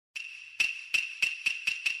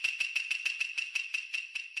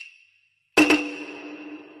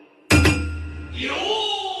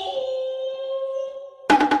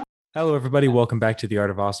Hello, everybody. Welcome back to the Art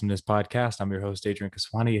of Awesomeness podcast. I'm your host, Adrian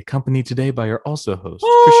Kaswani, accompanied today by your also host,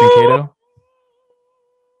 Christian Cato.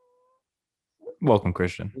 Welcome,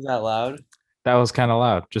 Christian. Was that loud? That was kind of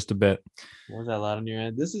loud, just a bit. Was that loud on your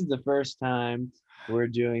end? This is the first time we're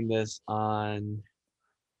doing this on.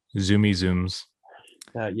 Zoomy Zooms.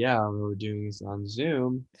 We're doing this on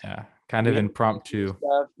Zoom. Yeah, kind of impromptu.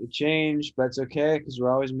 Stuff. It changed, but it's okay because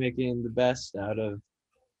we're always making the best out of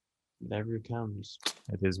whatever comes.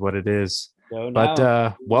 It is what it is. So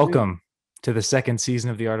but welcome to the second season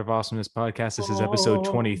of the Art of Awesomeness podcast. This is episode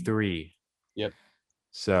 23. Yep.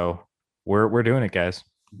 So we're doing it, guys.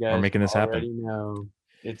 We're making this happen. You know,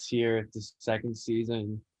 it's here. It's the second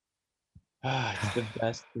season. It's the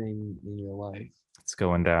best thing in your life. It's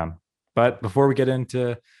going down. But before we get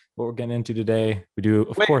into what we're getting into today, we do,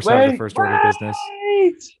 of course, have the first order of business.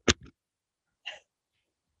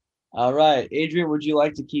 All right. Adrian, would you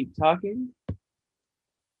like to keep talking?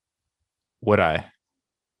 Would I?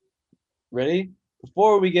 Ready?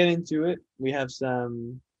 Before we get into it, we have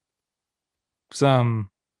some.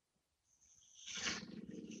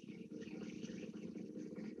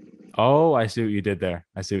 Oh, I see what you did there.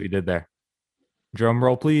 Drum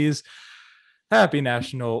roll, please. Happy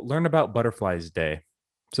National Learn About Butterflies Day.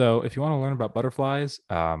 So if you want to learn about butterflies,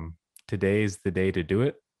 today's the day to do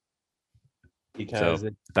it. Because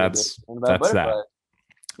that's that.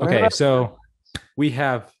 Okay, so we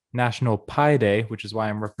have National Pie Day, which is why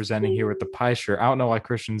I'm representing here with the pie shirt. I don't know why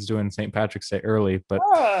Christian's doing St. Patrick's Day early, but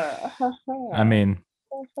I mean,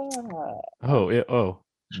 no.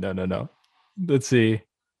 Let's see.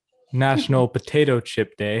 National Potato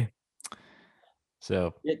Chip Day.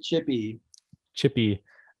 So get chippy.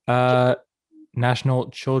 National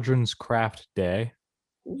Children's Craft Day.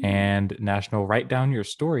 And National Write Down Your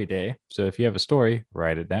Story Day. So if you have a story,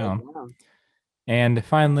 write it down. And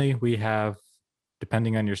finally, we have,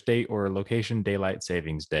 depending on your state or location, Daylight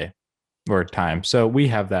Savings Day or time. So we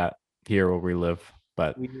have that here where we live.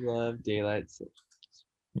 But we love daylight savings.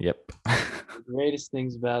 Yep. The greatest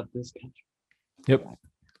things about this country. Yep.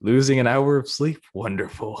 Losing an hour of sleep.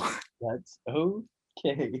 Wonderful. That's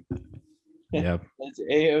okay. Yep. That's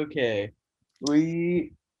A-okay.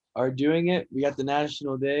 We are doing it. We got the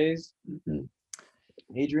national days.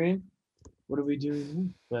 Adrian, what are we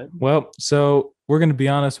doing, bud? Well, so we're going to be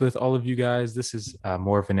honest with all of you guys. This is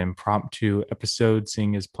more of an impromptu episode,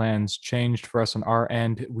 seeing as plans changed for us on our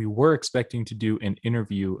end. We were expecting to do an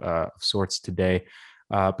interview of sorts today,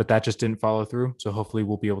 but that just didn't follow through. So hopefully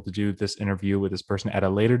we'll be able to do this interview with this person at a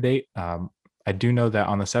later date. I do know that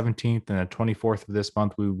on the 17th and the 24th of this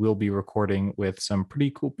month, we will be recording with some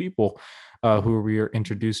pretty cool people who we are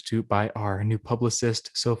introduced to by our new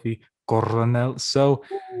publicist, Sophie Coronel. So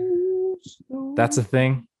that's a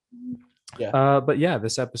thing. Yeah. But yeah,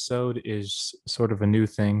 this episode is sort of a new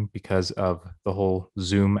thing because of the whole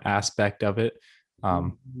Zoom aspect of it.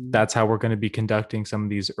 That's how we're going to be conducting some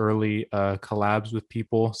of these early collabs with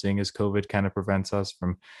people, seeing as COVID kind of prevents us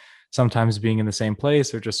from sometimes being in the same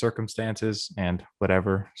place or just circumstances and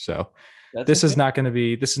whatever. So this is not going to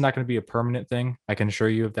be a permanent thing. I can assure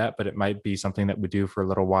you of that, but it might be something that we do for a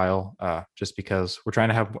little while, just because we're trying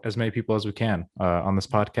to have as many people as we can on this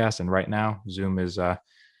podcast. And right now Zoom is a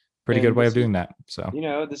pretty good way of doing that. So,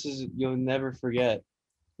 you'll never forget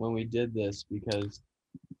when we did this because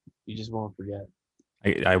you just won't forget.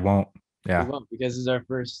 I won't. Yeah. We won't, because it's our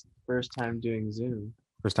first time doing Zoom.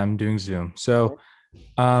 So,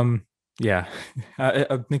 yeah,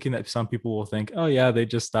 I'm thinking that some people will think, oh yeah, they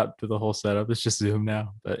just stopped with the whole setup. It's just Zoom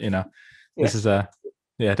now. But this is don't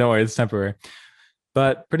worry, it's temporary.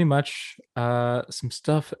 But pretty much some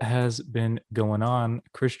stuff has been going on.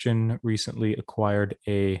 Christian recently acquired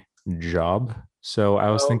a job. So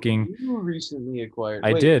I was thinking. You recently acquired.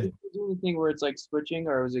 I did. Did you do anything where it's like switching,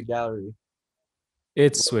 or was it gallery?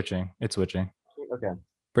 It's switching. Okay.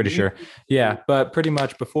 Pretty sure. Yeah. But pretty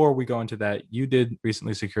much before we go into that, you did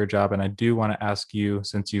recently secure a job. And I do want to ask you,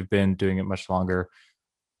 since you've been doing it much longer,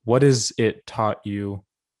 what has it taught you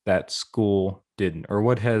that school didn't? Or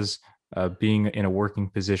what has being in a working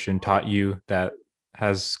position taught you that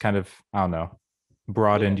has kind of, I don't know,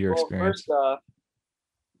 broadened your experience? First off,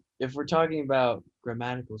 if we're talking about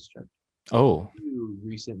grammatical structure, you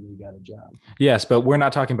recently got a job. Yes, but we're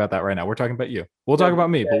not talking about that right now. We're talking about you. We'll talk about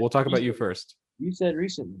me, but we'll talk about you first. You said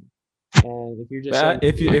recently, and if you're just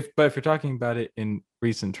if you're talking about it in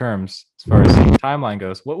recent terms, as far as timeline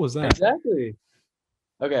goes, what was that exactly?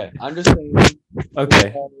 Okay, I'm just saying.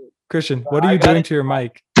 Okay, Christian, what are you doing to your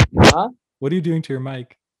mic? Huh? What are you doing to your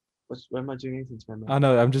mic? What am I doing to my mic? I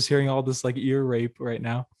know. I'm just hearing all this like ear rape right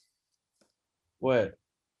now. What?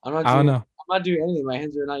 I'm not doing anything. My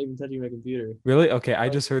hands are not even touching my computer. Really? Okay, I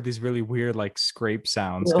Like, just heard these really weird like scrape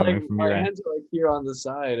sounds they're like coming from my your end. hands are like here on the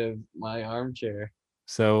side of my armchair.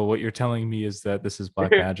 So what you're telling me is that this is black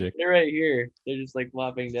They're, magic. they're right here. They're just like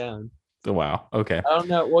flopping down. Oh, wow. Okay. I don't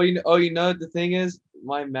know. Well, you know what the thing is?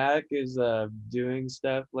 My Mac is doing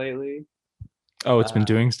stuff lately. Oh, it's been Uh,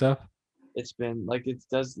 doing stuff? it's been like it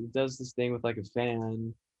does this thing with like a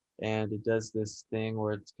fan, and it does this thing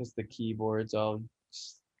where it's because the keyboard's all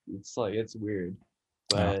it's like it's weird,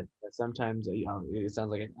 Oh, but sometimes it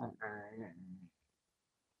sounds like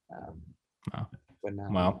um, oh. but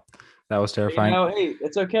not. Wow. That was But, terrifying. hey,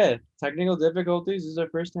 it's okay. Technical difficulties. This is our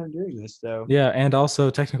first time doing this, so Yeah, and also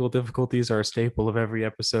technical difficulties are a staple of every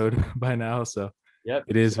episode by now, so yep.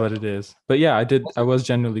 it is So what it is. But yeah, I also, was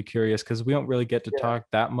genuinely curious because we don't really get to yeah, talk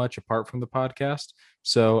that much apart from the podcast.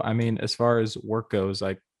 So, I mean, as far as work goes,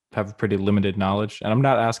 I have a pretty limited knowledge, and I'm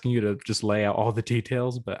not asking you to just lay out all the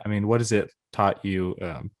details, but I mean, what has it taught you?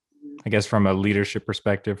 I guess from a leadership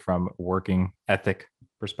perspective, from a working ethic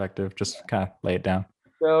perspective, just kind of lay it down.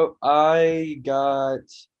 so I got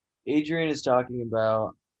Adrian is talking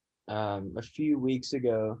about a few weeks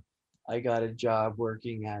ago. I got a job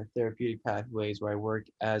working at Therapeutic Pathways where I work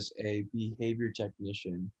as a behavior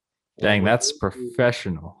technician. And Dang, what that's we do,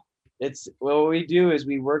 professional. it's what we do is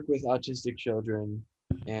we work with autistic children,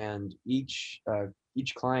 and each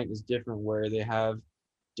client is different where they have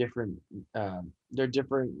different they're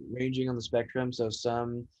different ranging on the spectrum. So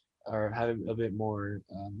some are having a bit more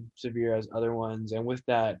severe as other ones, and with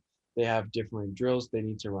that they have different drills they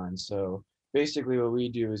need to run. So basically what we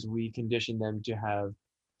do is we condition them to have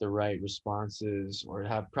the right responses or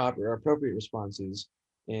have proper or appropriate responses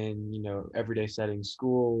in everyday settings,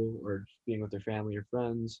 school or being with their family or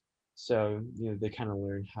friends. So they kind of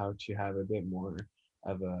learn how to have a bit more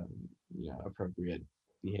of a appropriate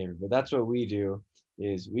behavior. But that's what we do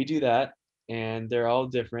is we do that, and they're all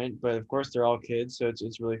different, but of course they're all kids, so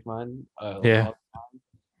it's really fun. Like Yeah, all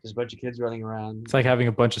there's a bunch of kids running it's around. like having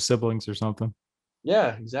a bunch of siblings or something.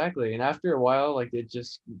 Yeah, exactly. And after a while, like it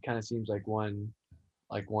just kind of seems like one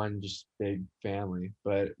just big family.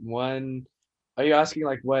 But one, are you asking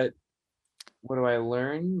like what do I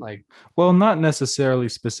learn? Like, Well, not necessarily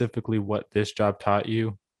specifically what this job taught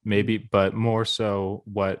you, mm, maybe, but more so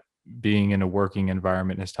what being in a working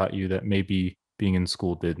environment has taught you that maybe being in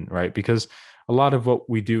school didn't, right? Because a lot of what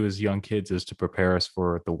we do as young kids is to prepare us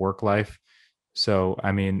for the work life. So,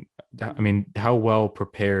 I mean, how well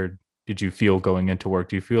prepared did you feel going into work?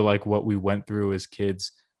 Do you feel like what we went through as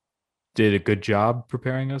kids did a good job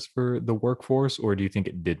preparing us for the workforce, or do you think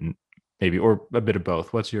it didn't? Maybe, or a bit of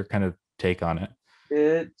both. What's your kind of take on it?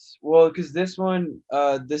 it's well, because this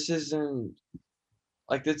isn't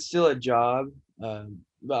like it's still a job,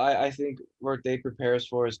 but I think what they prepare us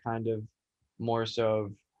for is kind of more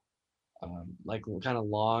so of like kind of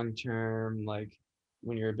long term, like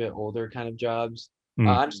when you're a bit older kind of jobs.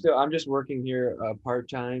 Mm. I'm just working here part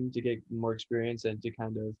time to get more experience and to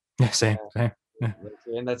kind of Yeah, same, uh, same. Yeah,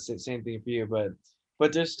 and that's the same thing for you,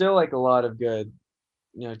 but there's still like a lot of good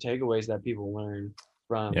takeaways that people learn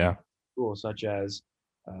from yeah, school, such as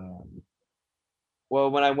um, well,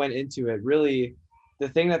 when I went into it, really the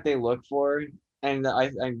thing that they look for, and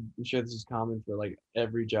I'm sure this is common for like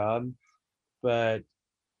every job, but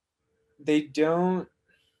they don't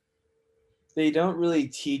they don't really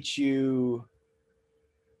teach you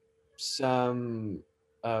some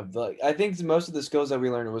of the I think most of the skills that we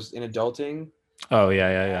learned was in adulting, oh yeah,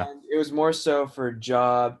 yeah, yeah. and it was more so for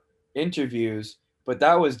job interviews, but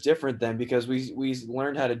that was different then because we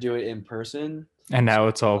learned how to do it in person. And So now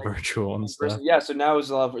it's all like virtual and in person, stuff. yeah, so now it was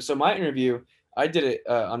a lot so my interview, I did it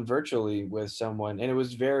on virtually with someone, and it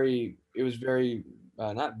was very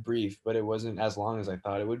not brief, but it wasn't as long as I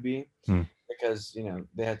thought it would be Hmm. because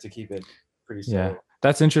they had to keep it pretty Yeah, civil.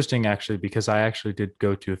 that's interesting actually, because I actually did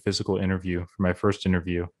go to a physical interview for my first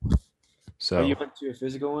interview. Oh, you So went to a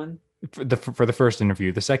physical one? for the first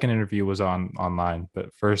interview, the second interview was online,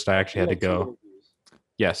 but first I Oh, actually you had to had two go. interviews.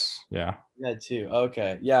 Yes, yeah, You had two.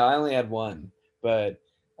 Okay. Yeah, I only had one, but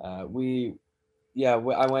we, yeah,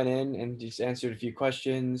 I went in and just answered a few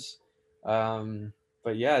questions. Um,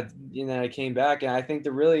 but yeah, and then I came back, and I think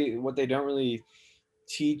what they don't really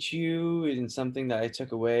teach you, and something that I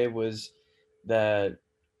took away was that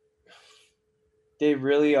they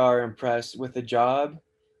really are impressed with the job.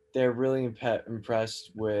 They're really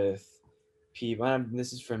impressed with people. And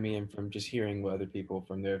this is from me and from just hearing what other people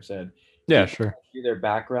from there have said. yeah, People sure. do their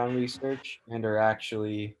background research and are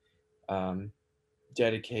actually um,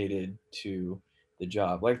 dedicated to the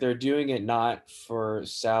job. Like they're doing it not for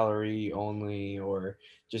salary only or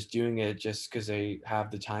just doing it just because they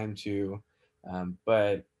have the time to,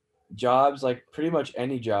 but jobs, like pretty much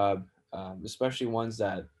any job, especially ones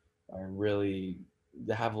that are really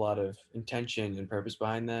that have a lot of intention and purpose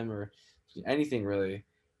behind them, or anything really,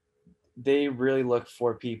 they really look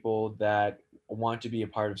for people that want to be a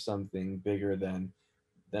part of something bigger than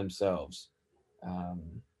themselves. Um,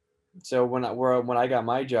 so when I got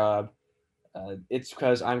my job, it's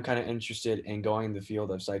because I'm kind of interested in going in the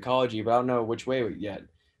field of psychology, but I don't know which way yet. Right.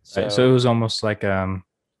 So So it was almost like kind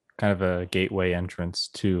of a gateway entrance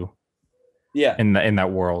to yeah, in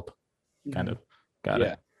that world, kind hmm of. Got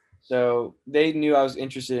yeah. it. So they knew I was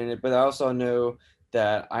interested in it, but I also know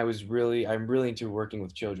that I'm really into working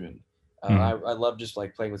with children. Hmm. I love just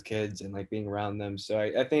like playing with kids and like being around them. So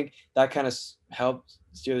I think that kind of helped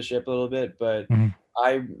steer the ship a little bit. But Hmm.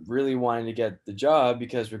 I really wanted to get the job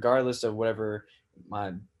because regardless of whatever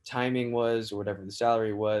my timing was or whatever the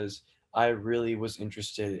salary was, I really was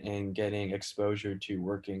interested in getting exposure to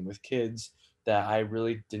working with kids that I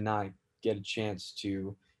really did not get a chance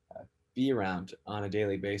to uh, be around on a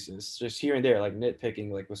daily basis, just here and there, like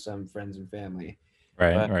nitpicking, like with some friends and family.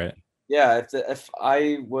 Right. But Right. yeah, if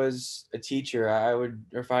I was a teacher, I would,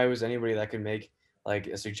 or if I was anybody that could make like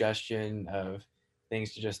a suggestion of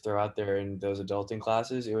things to just throw out there in those adulting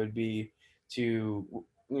classes, it would be to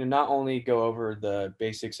not only go over the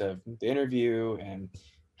basics of the interview and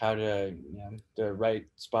how to the right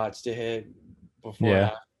spots to hit before and Yeah.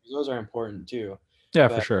 after. Those are important too, Yeah,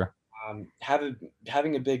 for but sure.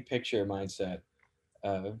 having a big picture mindset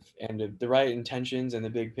and the right intentions and the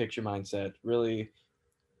big picture mindset really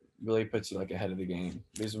puts you like ahead of the game.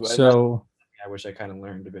 And that's So something I wish I kind of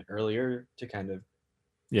learned a bit earlier to kind of.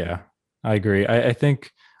 yeah, I agree. I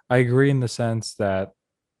think I agree in the sense that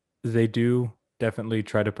they do definitely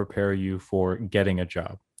try to prepare you for getting a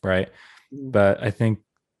job, right? Mhm. But I think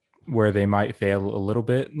where they might fail a little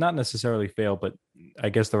bit, not necessarily fail, but I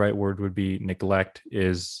guess the right word would be neglect,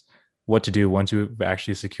 is what to do once you've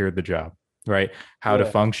actually secured the job, right? How to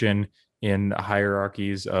Yeah. function in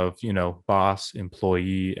hierarchies of, boss,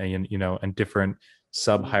 employee, and, and different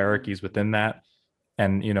sub hierarchies within that.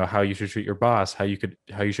 And how you should treat your boss, how you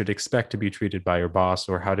should expect to be treated by your boss,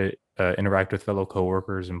 or how to interact with fellow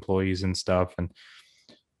coworkers, employees, and stuff. And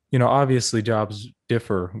obviously jobs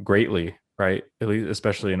differ greatly, right? At least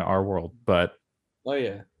especially in our world, but Oh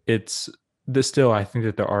yeah. it's this still, I think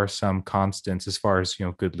that there are some constants as far as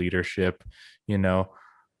good leadership, you know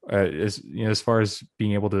as far as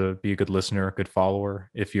being able to be a good listener, a good follower,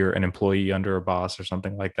 if you're an employee under a boss or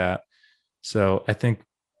something like that. So I think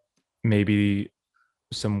maybe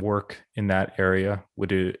some work in that area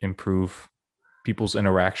would improve people's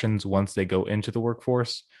interactions once they go into the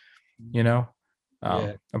workforce, you Mhm. know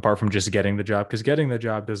Yeah. apart from just getting the job, because getting the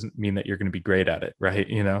job doesn't mean that you're going to be great at it, right?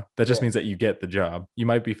 That just Yeah. means that you get the job. You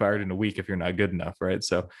might be fired in a week if you're not good enough, right?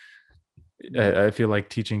 So Mhm. I feel like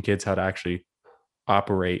teaching kids how to actually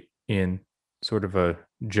operate in sort of a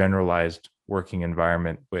generalized working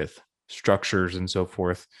environment with structures and so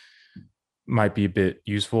forth might be a bit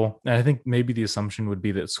useful. And I think maybe the assumption would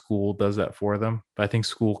be that school does that for them, but I think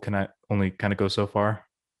school can only kind of go so far.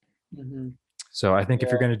 Mhm. So I think if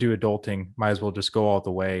you're Yeah. going to do adulting, might as well just go all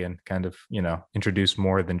the way and kind of, introduce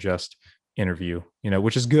more than just interview,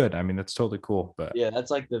 which is good. I mean, that's totally cool. But Yeah.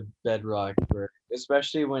 That's like the bedrock for,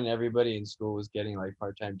 especially when everybody in school was getting like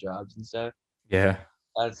part-time jobs and stuff. yeah,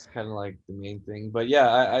 That's kind of like the main thing. But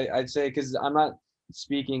yeah, I'd say because I'm not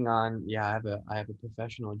speaking on, yeah, I have a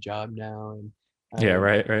professional job now, and yeah, I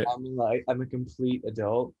right, right. I'm a complete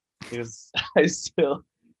adult because I still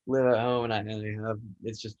live at home and I have,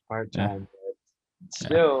 it's just part Yeah, time. But yeah,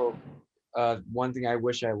 still, one thing I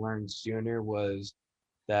wish I learned sooner was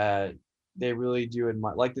that they really do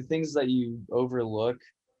admire like the things that you overlook.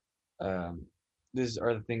 um, these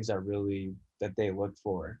are the things that they look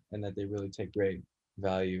for and that they really take great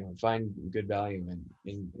value and find good value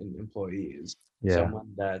in employees. yeah,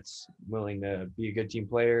 Someone that's willing to be a good team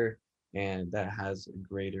player and that has a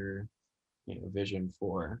greater vision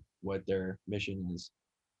for what their mission is.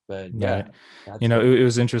 But yeah, right. that's the It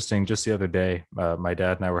was interesting. Just the other day, my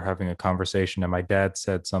dad and I were having a conversation, and my dad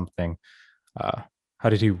said something. Uh, how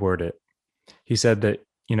did he word it? He said that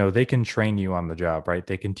they can train you on the job, right?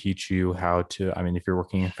 They can teach you how to, I mean, if you're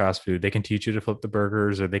working in fast food, they can teach you to flip the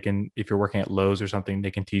burgers, or they can, if you're working at Lowe's or something,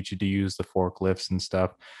 they can teach you to use the forklifts and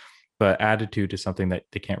stuff. But attitude is something that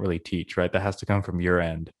they can't really teach, right? That has to come from your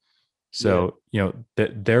end. yeah So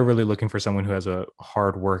that they're really looking for someone who has a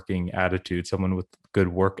hardworking attitude, someone with good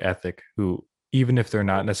work ethic, who, even if they're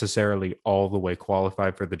not necessarily all the way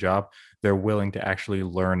qualified for the job, they're willing to actually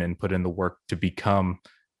learn and put in the work to become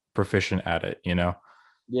proficient at it.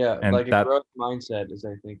 yeah And like a that growth mindset is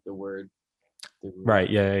I think the word. through Right.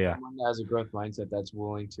 Yeah. Yeah. Yeah. someone that has a growth mindset that's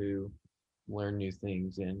willing to learn new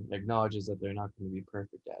things and acknowledges that they're not going to be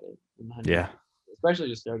perfect at it 100, Yeah. especially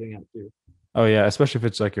just starting out too. Oh yeah. Especially if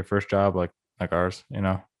it's like your first job, like ours.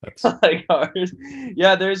 That's Like ours.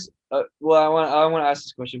 Yeah, there's well, I want to ask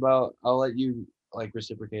this question, but I'll let you like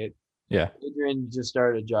reciprocate. yeah. Adrian just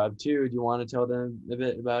started a job too. Do you want to tell them a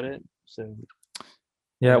bit about it? So go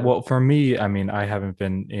Yeah. ahead. Well, for me, I mean, I haven't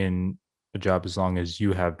been in a job as long as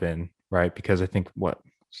you have been, right? Because I think what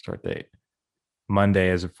start date Monday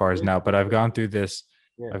as far as now, but Yeah. I've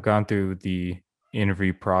gone through the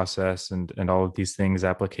interview process and all of these things,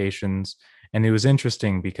 applications. And it was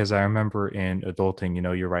interesting because I remember in adulting,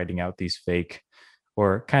 you're writing out these fake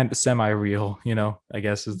or kind of semi-real, I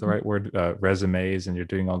guess is the right word, resumes, and you're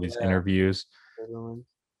doing all these Yeah. interviews. Everyone.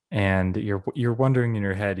 And you're wondering in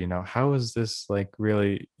your head, how is this like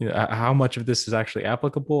really, how much of this is actually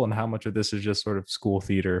applicable and how much of this is just sort of school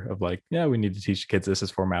theater of like, yeah, we need to teach kids this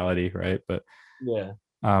as formality, right? But Yeah.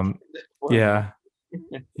 um, Formal. yeah,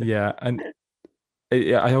 yeah, and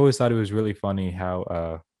I always thought it was really funny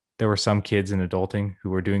how there were some kids in adulting who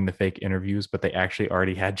were doing the fake interviews, but they actually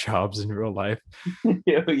already had jobs in real life.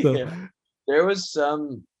 Yeah, So yeah. There was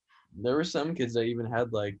some there were some kids that even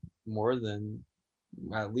had like more than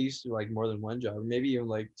at least like more than one job, maybe even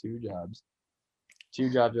like two jobs. Two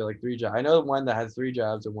jobs or like three jobs. I know one that had three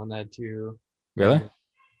jobs and one that had two. really, And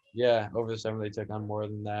yeah, over the summer they took on more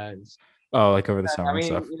than that. oh, like over the I summer and mean,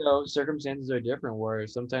 stuff. circumstances are different where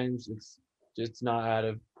sometimes it's just not out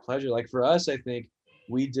of pleasure. Like for us, I think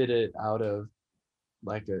we did it out of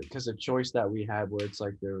like a because a choice that we had where it's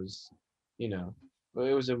like there was, you know,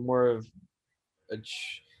 it was a more of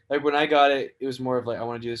like when I got it, it was more of like I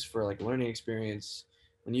want to do this for like a learning experience.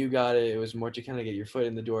 When you got it, it was more to kind of get your foot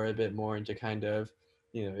in the door a bit more and to kind of,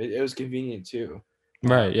 it was convenient too.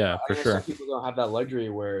 Right, yeah, for I know some sure. people don't have that luxury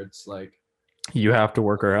where it's like, You have to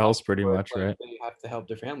work or they have else to pretty work, much, like right? they have to help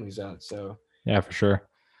their families out. So Yeah, for sure.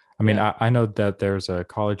 I mean, yeah. I know that there's a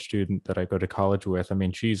college student that I go to college with. I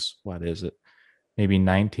mean, she's what is it? Maybe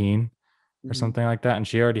 19 or Hmm. something like that. And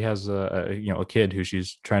she already has a kid who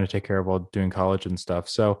she's trying to take care of while doing college and stuff.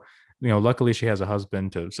 So, luckily she has a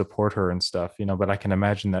husband to support her and stuff, but I can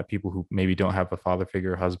imagine that people who maybe don't have a father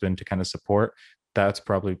figure husband to kind of support, that's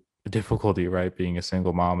probably a difficulty, right? Being a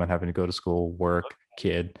single mom and having to go to school, work,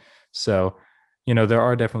 kid. So, there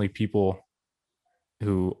are definitely people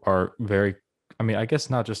who are very, I mean, I guess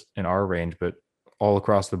not just in our range, but all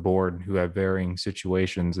across the board who have varying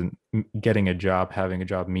situations, and getting a job, having a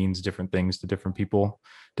job means different things to different people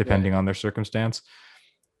Yeah. depending on their circumstance.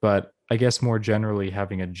 But I guess more generally,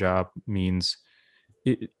 having a job means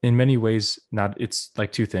in many ways, not, it's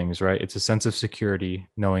like two things, right? It's a sense of security,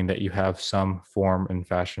 knowing that you have some form and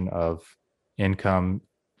fashion of income,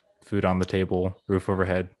 food on the table, roof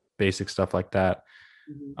overhead, basic stuff like that.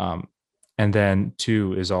 Hmm. um, and then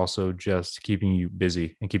two is also just keeping you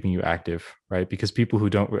busy and keeping you active, right? Because people who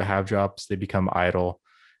don't have jobs, they become idle,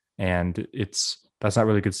 and that's not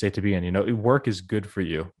really a good state to be in. Work is good for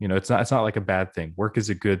you. It's not like a bad thing. Work is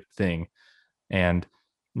a good thing. And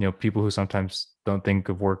people who sometimes don't think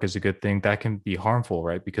of work as a good thing, that can be harmful,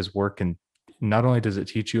 right? Because work can, not only does it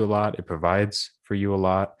teach you a lot, it provides for you a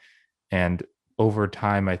lot. And over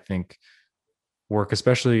time, I think work,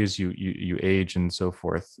 especially as you age and so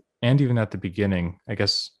forth, and even at the beginning, I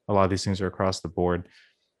guess a lot of these things are across the board.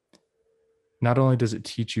 Not only does it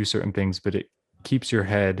teach you certain things, but it keeps your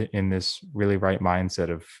head in this really right mindset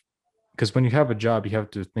of, because when you have a job, you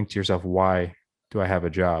have to think to yourself, why do I have a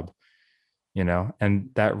job? And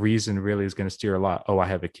that reason really is going to steer a lot. Oh, I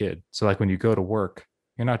have a kid. So like when you go to work,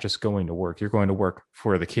 you're not just going to work, you're going to work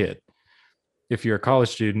for the kid. If you're a college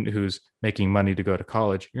student who's making money to go to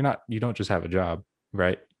college, you don't just have a job,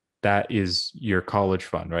 right? That is your college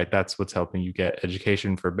fund, right? That's what's helping you get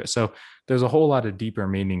education for a bit. So there's a whole lot of deeper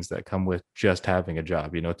meanings that come with just having a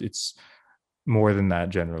job. It's more than that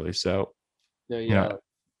generally. So, So you know, yeah,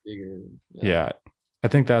 bigger. Yeah. yeah, I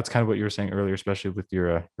think that's kind of what you were saying earlier, especially with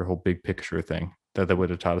your whole big picture thing that they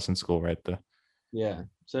would have taught us in school, right? The Yeah.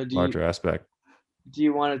 So larger aspect. do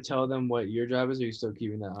you want to tell them what your job is, or are you still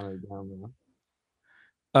keeping that on the down low?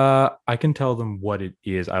 I can tell them what it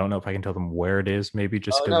is. I don't know if I can tell them where it is, maybe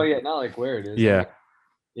just Oh no, because, yeah, not like where it is. I mean, yeah,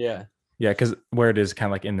 yeah. yeah, because where it is kind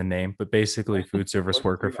of like in the name, but basically food service What's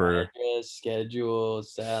worker your for, address, schedule,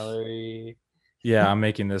 salary? yeah, I'm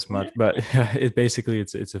making this much, but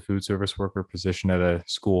it's a food service worker position at a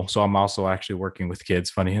school. So I'm also actually working with kids,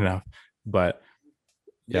 funny enough. But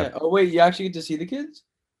yeah, Yeah. Oh wait, you actually get to see the kids?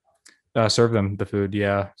 serve them the food.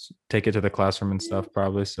 Yeah, take it to the classroom and stuff,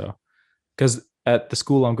 probably. So because at the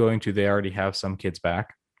school I'm going to, they already have some kids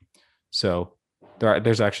back. So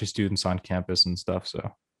there's actually students on campus and stuff,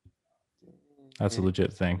 so that's a And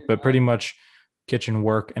legit thing. But pretty much kitchen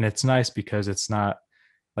work, and it's nice because it's not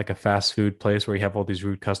like a fast food place where you have all these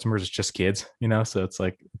rude customers. It's just kids, so it's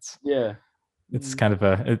like yeah. it's Mhm, kind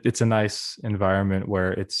of it's a nice environment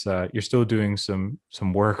where it's you're still doing some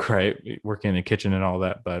work, right, working in the kitchen and all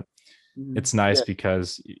that, but mhm. it's nice Yeah.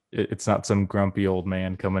 because it's not some grumpy old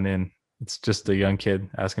man coming in. It's just a young kid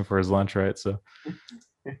asking for his lunch, right? So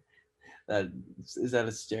That is that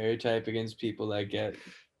a stereotype against people that get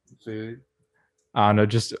food? I don't know,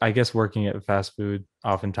 just I guess working at fast food,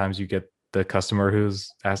 oftentimes you get the customer who's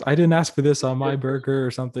asked, I didn't ask for this It's on my different. burger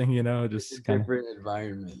or something, It's a just kind of. different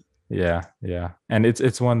environment. Yeah, yeah. And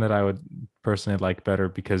it's one that I would personally like better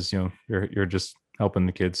because you're just helping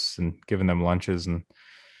the kids and giving them lunches and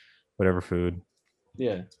whatever food.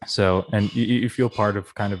 Yeah. So, and you feel part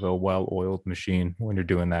of kind of a well-oiled machine when you're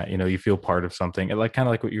doing that. You feel part of something. And like kind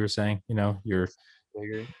of like what you were saying, you're It's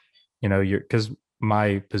bigger. you're because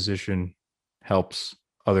my position helps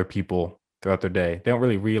other people throughout their day. They don't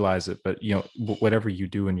really realize it, but whatever you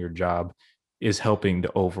do in your job is helping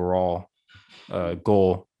the overall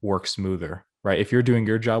goal work smoother, right? If you're doing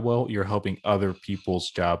your job well, you're helping other people's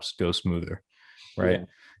jobs go smoother, right? Yeah.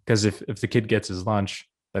 Because if the kid gets his lunch,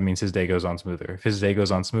 that means his day goes on smoother. If his day goes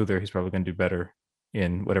on smoother, he's probably going to do better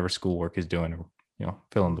in whatever schoolwork he's doing, or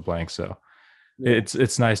fill in the blank. So Yeah.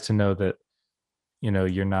 it's nice to know that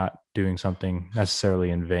you're not doing something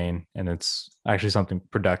necessarily in vain, and it's actually something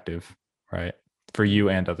productive, right, for you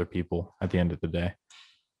Mhm. and other people at the end of the day.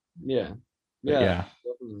 Yeah. But Yeah. yeah,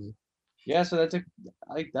 Definitely. Yeah, so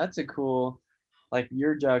that's a cool like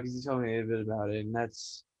your job because you told me a bit about it and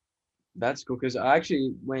that's cool because I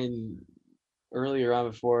actually when earlier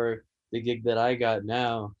on before the gig that I got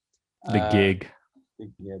now, the uh gig,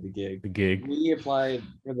 yeah, the gig. the gig. We applied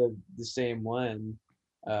for the same one.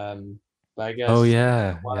 But I Oh guess for a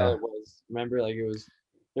yeah, while yeah. it was remember like it was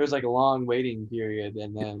there was like a long waiting period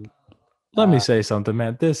and then Let me uh say something,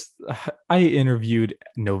 man. This I interviewed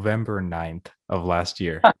November 9th of last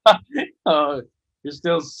year. oh you're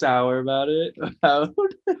still sour about it.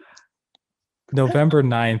 November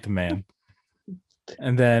 9th, man.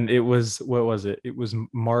 And then it was, what was it? It was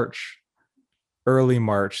March, early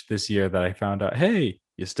March this year that I found out, hey,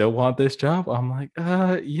 you still want this job? I'm like,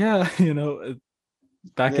 yeah,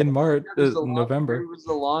 back Yeah, in March, there November. was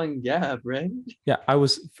a long gap, right? Yeah,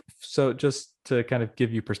 so just to kind of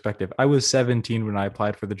give you perspective, I was 17 when I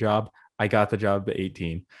applied for the job. I got the job at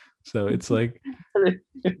 18. So it's like,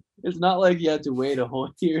 It's not like you had to wait a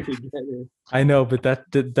whole year to get it. I know, but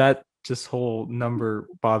that just whole number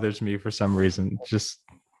bothers me for some reason. Just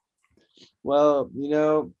Well,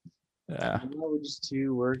 yeah, we're just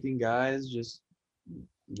two working guys just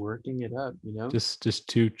working it up. just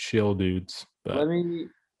two chill dudes. Let But me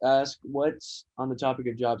ask what's on the topic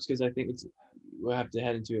of jobs because I think we'll have to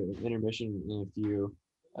head into an intermission in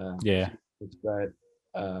yeah, few minutes, but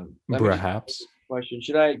let me just ask perhaps. a question.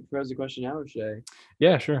 Should I pose the question now or should I?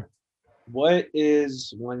 Yeah, sure. What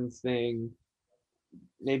is one thing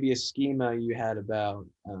maybe a schema you had about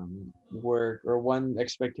work or one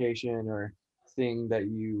expectation or thing that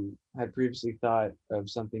you had previously thought of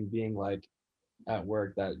something being like at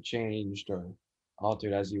work that changed or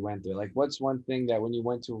altered as you went there? Like, what's one thing that when you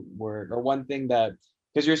went to work, or one thing that,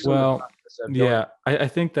 because you're still in the Well, process of going, yeah, I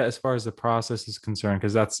think that as far as the process is concerned,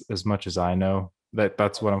 because that's as much as I know,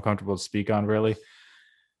 that's what I'm comfortable to speak on, really.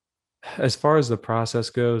 As far as the process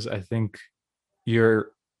goes, I think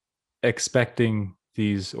you're expecting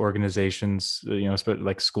these organizations,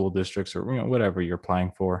 like school districts or whatever you're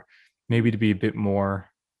applying for, maybe to be a bit more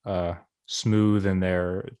smooth in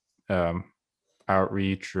their um,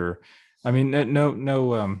 outreach. Or, I mean,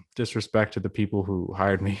 no disrespect to the people who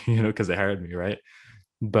hired me, because they hired me, right?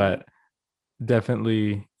 Mhm. But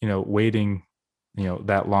definitely, waiting,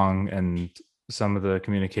 that long, and some of the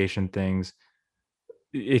communication things,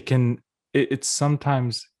 it can it's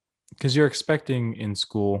sometimes because you're expecting in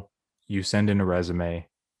school, you send in a resume,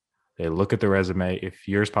 they look at the resume. If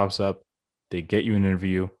yours pops up, they get you an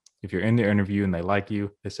interview. If you're in the interview and they like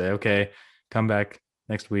you, they say, okay, come back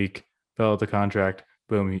next week, fill out the contract,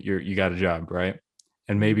 boom, you got a job, right?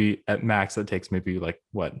 And Mhm. maybe at max that takes maybe like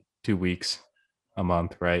what, 2 weeks, a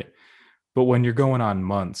month, right? But when you're going on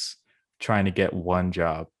months trying to get one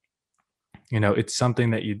job, it's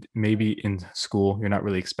something that you maybe in school you're not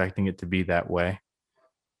really expecting it to be that way,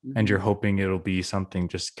 and you're Mhm. hoping it'll be something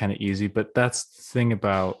just kind of easy. But that's the thing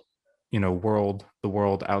about the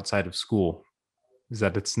world outside of school, is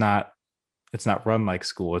that it's not run like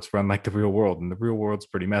school. It's run like the real world, and the real world's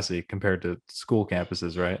pretty messy compared to school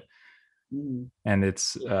campuses, right? Mhm. And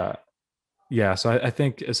it's Yeah. yeah. So I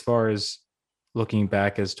think as far as looking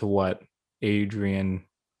back as to what Adrian,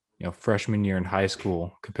 freshman year in high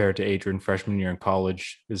school compared to Adrian freshman year in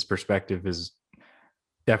college, his perspective is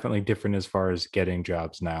definitely different as far as getting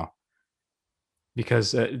jobs now.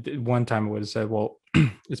 Because one time I would have said, well,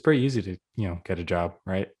 it's pretty easy to, get a job,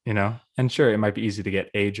 right? And sure, it might be easy to get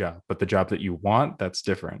a job, but the job that you want, that's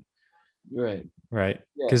different, Right. right?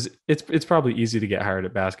 Yeah. Because it's probably easy to get hired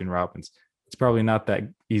at Baskin Robbins. It's probably not that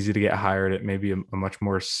easy to get hired at maybe a much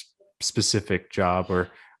more specific job or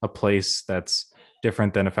a place that's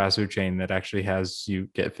different than a fast food chain that actually has you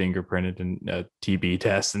get fingerprinted and TB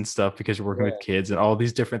tests and stuff because you're working with Yeah. kids and all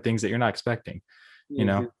these different things that you're not expecting. You Yeah.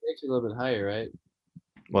 know, The stakes are a little bit higher, right?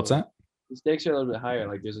 what's Yeah. that? The stakes are a little bit higher.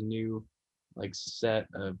 Like there's a new like set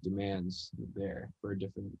of demands there for a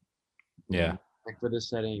different, Yeah, like for this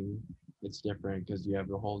setting, it's different because you have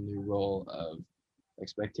a whole new role of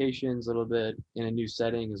expectations a little bit in a new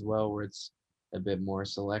setting as well, where it's a bit more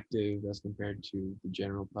selective as compared to the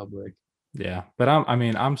general public. yeah. But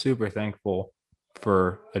I'm super thankful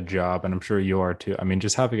for a job, and I'm sure you are too. I mean,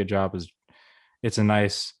 just having a job is it's a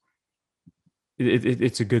nice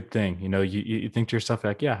it's a good thing. You think to yourself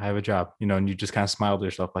like, yeah, I have a job, and you just kind of smile to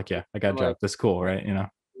yourself like, yeah, I got a And job. like, That's cool, right?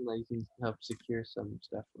 like you can help secure some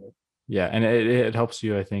stuff with. Yeah, and it helps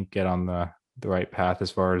you, I think, get on the right path as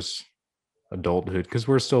far as adulthood because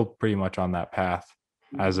we're still pretty much on that path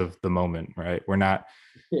as Mhm. of the moment, right? We're not,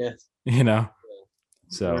 Yes, you know, we're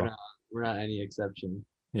so not we're not any exception.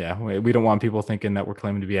 yeah, we don't want people thinking that we're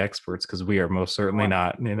claiming to be experts because we are most We certainly want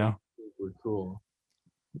not. to think we're cool.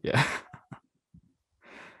 Yeah.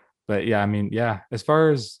 But yeah, I mean, yeah, as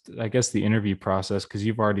far as I guess the interview process, because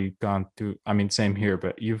you've already gone through, I mean, same here,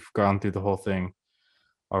 but you've gone through the whole thing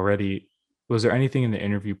already. Was there anything in the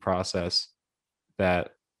interview process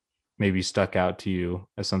that maybe stuck out to you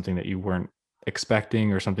as something that you weren't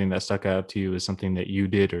expecting, or something that stuck out to you as something that you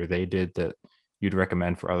did or they did that you'd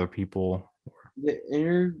recommend for other people? The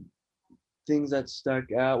inner things that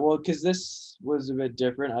stuck out, well, because this was a bit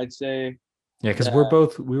different, I'd say Yeah, because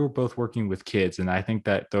that we were both working with kids, and I think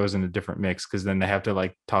that those in a different mix because then they have to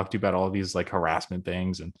like talk to you about all these like harassment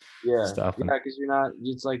things and yeah, stuff. And yeah, because you're not,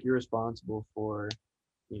 it's like you're responsible for,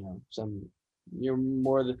 some, you're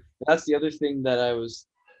more than, that's the other thing that I was,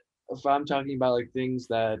 if I'm talking about like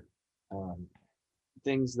um,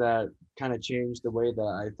 things that kind of changed the way that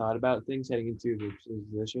I thought about things heading into the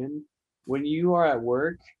position. When you are at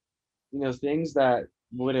work, things that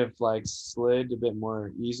would have like slid a bit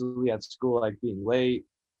more easily at school, like being late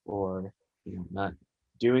or not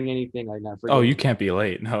doing anything, like not oh, you forgetting. can't be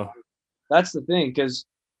late. No. That's the thing, because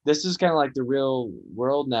this is kind of like the real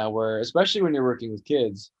world now, where especially when you're working with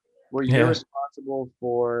kids, where you're Yeah. responsible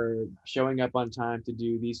for showing up on time to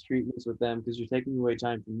do these treatments with them because you're taking away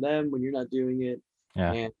time from them when you're not doing it,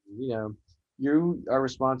 Yeah. and you are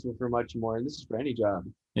responsible for much more. And this is for any job.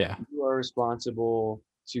 Yeah. You are responsible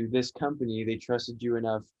to this company. They trusted you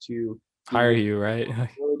enough to give Hire you you, right?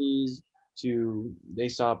 abilities to. They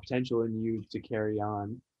saw potential in you to carry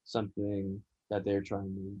on something that they're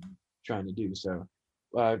trying to do. So,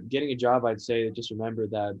 getting a job, I'd say just remember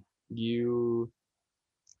that you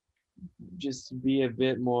just be a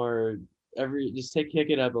bit more just kick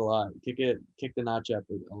it up a lot, kick the notch up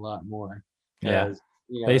a lot more, Yeah. because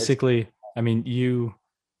it's Basically, I mean, you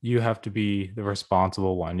have to be the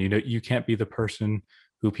responsible one. You can't be the person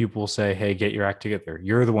who people say, "Hey, get your act together."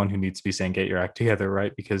 You're the one who needs to be saying, "Get your act together,"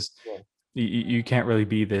 right? Because yeah, you can't really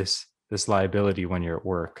be this liability when you're at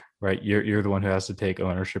work, right? You're the one who has to take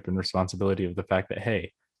ownership and responsibility of the fact that,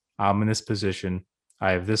 hey, I'm in this position.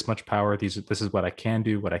 I have this much power. This is what I can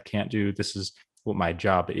do, what I can't do. This is what my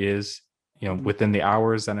job is. Within the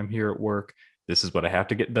hours that I'm here at work, this is what I have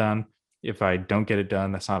to get done. If I don't get it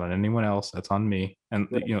done, that's not on anyone else. That's on me. And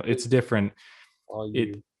right, it's different. all It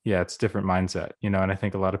you. Yeah, it's different mindset. And I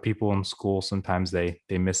think a lot of people in school sometimes they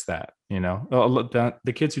miss that. The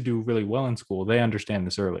kids who do really well in school, they understand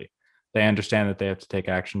this early. They understand that they have to take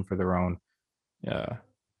action for their own uh,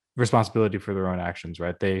 responsibility for their own actions,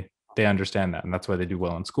 right? They understand that, and that's why they do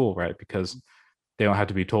well in school, right? Because they don't have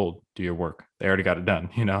to be told do your work. They already got it done.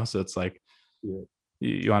 So it's like Yeah,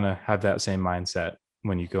 you want to have that same mindset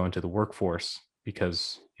when you go into the workforce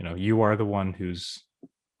because you are the one who's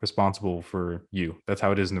responsible for you. That's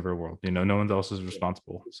how it is in the real world. No one else is yeah,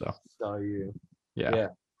 responsible. So it's all you. yeah. Yeah.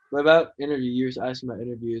 What about interviews? Asking about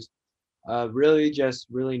interviews. Really, just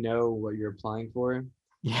really know what you're applying for.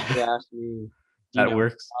 Yeah. They asked me, "Do you That know what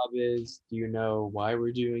works. the job is? Do you know why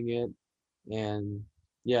we're doing it?" And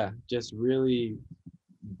yeah, just really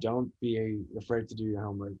don't be afraid to do your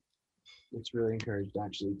homework. It's really encouraged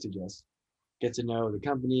actually to just get to know the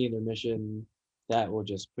company and their mission. that will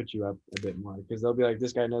just put you up a bit more because they'll be like,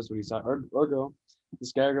 this guy knows what he's talking, or girl,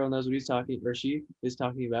 this guy or girl knows what he's talking, or she is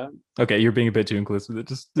talking about. Okay, you're being a bit too inclusive.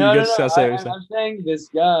 Just you No, no, guys no. gotta say what you're saying. I'm saying this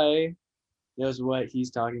guy knows what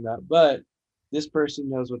he's talking about, but this person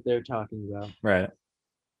knows what they're talking about. Right.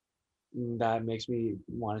 That makes me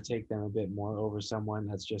want to take them a bit more over someone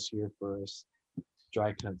that's just here for a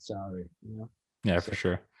dry cut salary, you know? Yeah, So for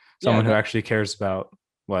sure. yeah, Someone who that actually cares about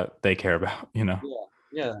what they care about, yeah,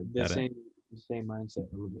 yeah, Got it. the same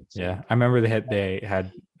mindset a little bit. So Yeah. I remember they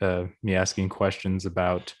had me asking questions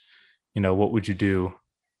about, what would you do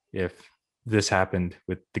if this happened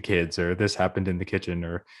with the kids or this happened in the kitchen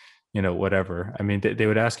or, whatever. I mean, they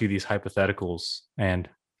would ask you these hypotheticals and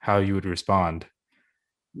how you would respond,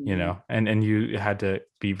 mhm, and you had to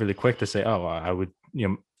be really quick to say, oh, I would,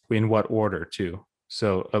 in what order too.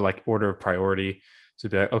 So like order of priority. So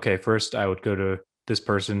be like, okay, first I would go to this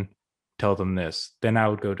person, tell them this. Then I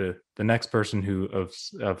would go to the next person who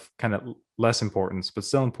of kind of less importance, but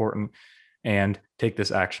still important, and take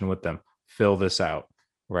this action with them, fill this out,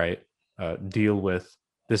 right? Deal with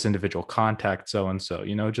this individual, contact so and so,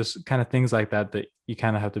 just kind of things like that that you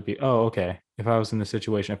kind of have to be, oh, okay, if I was in the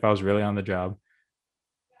situation, if I was really on the job,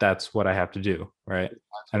 that's what I have to do, right?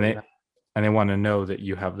 that's And what they and they want to know that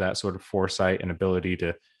you have that sort of foresight and ability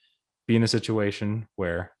to be in a situation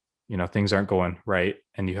where things aren't going right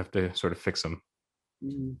and you have to sort of fix them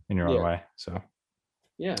in your own yeah, way. So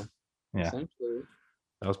yeah, yeah, essentially.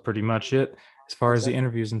 that was pretty much it as far as It's the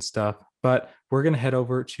interviews and stuff. But we're gonna head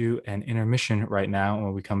over to an intermission right now.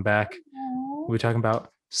 When we come back, we'll be talking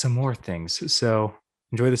about some more things. So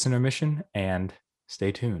enjoy this intermission and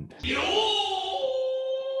stay tuned.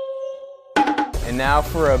 And now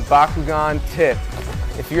for a Bakugan tip.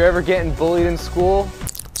 If you're ever getting bullied in school,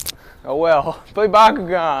 oh well, play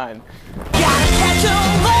Bakugan.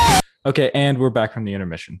 Okay, and we're back from the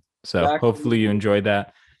intermission. So back. hopefully you enjoyed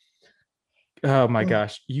that. Oh my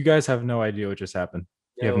gosh, you guys have no idea what just happened.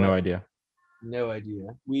 You have No, no idea. no idea.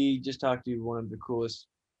 We just talked to one of the coolest.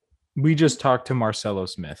 We just talked to Marcelo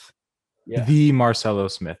Smith, Yeah, the Marcelo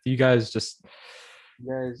Smith. You guys just you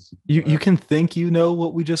guys. you can think you know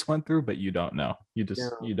what we just went through, but you don't know. You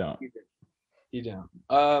don't. You don't.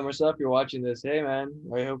 Marcel, if you're watching this, hey man,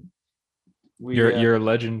 I hope You're we you're a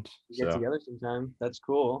legend. get So together sometime. That's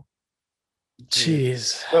cool. Yeah.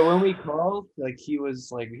 jeez. But when we called, he was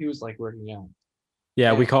like working out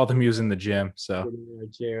Yeah, we and called him using the gym. So sitting in our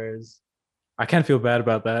chairs. I kind of feel bad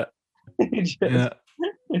about that. Just, Yeah.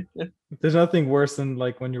 There's nothing worse than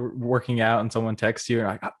like when you're working out and someone texts you and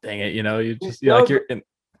you're like, oh, dang it, you're no, like but you're in,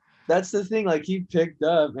 that's the thing. Like he picked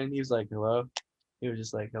up and he was like, "Hello." He was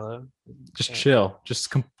just like, "Hello." just Uh, chill.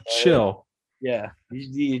 Chill. yeah,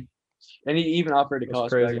 and he even offered to That's call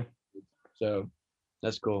us back. crazy. So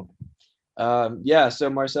that's cool. Yeah. So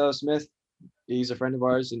Marcelo Smith, he's a friend of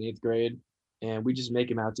ours in 8th grade, and we just make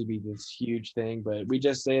him out to be this huge thing. But we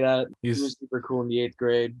just say that he was He's super cool in the 8th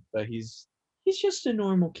grade, but he's just a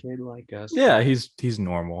normal kid like us. yeah, he's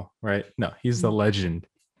normal, right? No, he's the legend.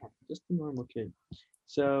 Just a normal kid.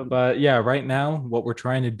 So But yeah, right now, what we're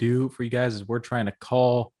trying to do for you guys is we're trying to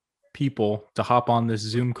call people to hop on this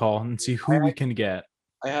Zoom call and see I who we can get.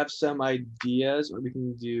 I have some ideas. What we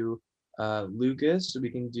can do, Lucas. We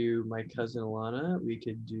can do my cousin Alana. We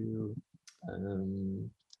could do, who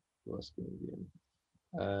else can we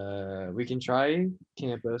do? We can try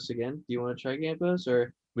Campos again. Do you want to try Campos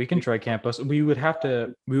or We can we? try campus. We would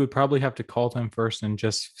probably have to call them first and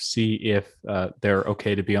just see if they're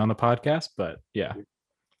okay to be on the podcast. But yeah,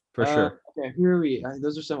 for sure. Okay, who are we?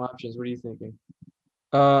 Those are some options. What are you thinking?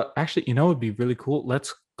 Actually, it'd be really cool.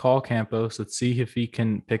 Let's call Campos. Let's see if he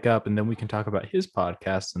can pick up, and then we can talk about his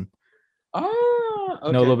podcast and know a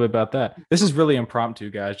Okay. little bit about that. This is really impromptu,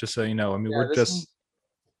 guys. Just so you know. I mean, Yeah, we're this is just.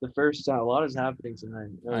 the first time. A lot is happening tonight.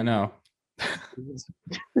 I know.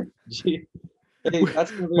 Gee. Hey,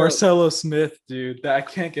 Marcelo Smith, dude. I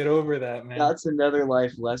can't get over that, man. that's another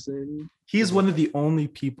life lesson. He's one of the only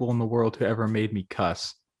people in the world who ever made me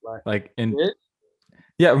cuss. Like, Like, and it?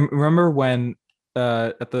 yeah, remember when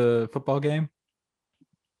at the football game?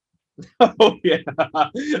 Oh yeah.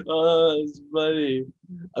 Oh, it's funny.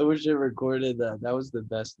 I wish I recorded that. That was the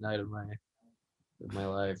best night of my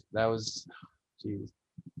life. That was, jeez.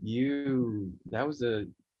 You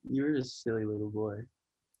were a silly little boy.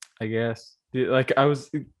 I guess. Dude, like I was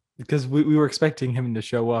because we were expecting him to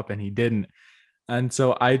show up and he didn't. And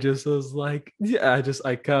so I just was like, yeah,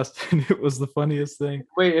 I cussed and it was the funniest thing.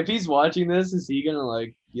 Wait, if he's watching this, is he gonna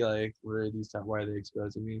like be like, what are these time? Why are they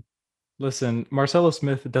exposing me? Listen, Marcelo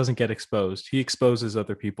Smith doesn't get exposed. He exposes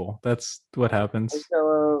other people. That's what happens.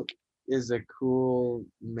 Angelo is a cool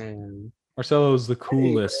man. Marcelo's the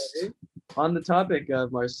coolest. Anyway, on the topic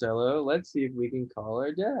of Marcelo, let's see if we can call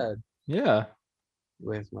our dad Yeah.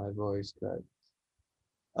 with my voice cut.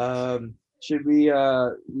 Should we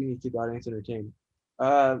need to keep the audience entertained.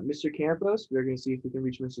 Mr. Campos, we're gonna see if we can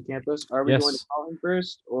reach Mr. Campos. Are we going to Yes. call him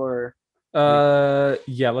first, or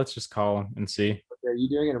Yeah, let's just call him and see. okay, are you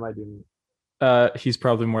doing it or am I doing it? He's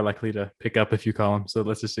probably more likely to pick up if you call him. So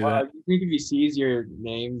let's just do that. You think if he sees your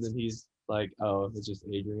name, then he's like, oh, it's just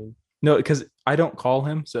Adrian. No, because I don't call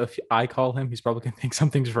him. So if I call him, he's probably gonna think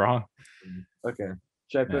something's wrong. Okay.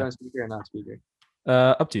 Should I put it Yeah. on speaker or not speaker?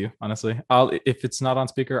 Up to you, honestly. If it's not on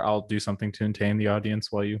speaker, I'll do something to entertain the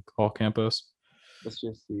audience while you call Campos. Let's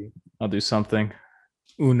just see. I'll do something.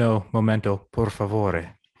 Uno momento, por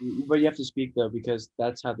favore. But you have to speak though, because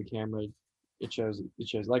that's how the camera it shows. It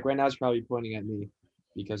shows like right now it's probably pointing at me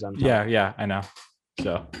because I'm talking. Yeah, I know.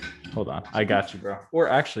 So hold on. I got you, bro. Or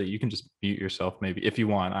actually, you can just mute yourself maybe if you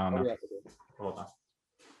want. I don't know. Oh, yeah, okay. Hold on.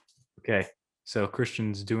 Okay. So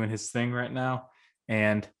Christian's doing his thing right now.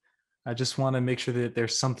 And I just want to make sure that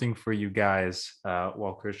there's something for you guys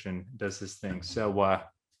while Christian does his thing. So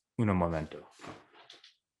uno momento.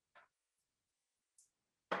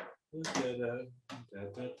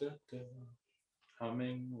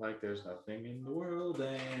 Humming like there's nothing in the world,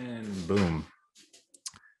 and boom.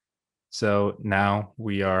 So now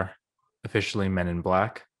we are officially Men in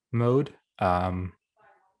Black mode. I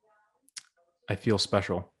feel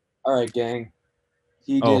special. All right, gang.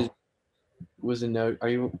 He Oh. did was a note. Are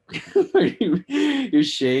you are you your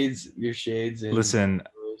shades and Listen,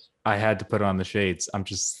 I had to put on the shades. I'm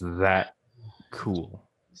just that cool.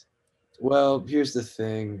 well, here's the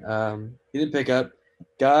thing. He didn't pick up.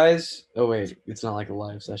 Guys, oh wait, it's not like a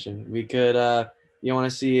live session. We could you wanna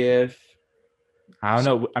see if I don't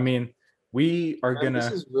know. I mean, we are this gonna.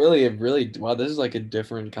 is really wow, this is like a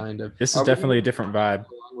different kind of This is definitely a different vibe.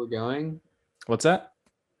 how long we're going. What's that?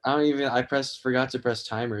 I forgot to press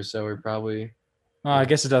timer, so we're probably I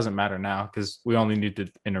guess it doesn't matter now because we only need the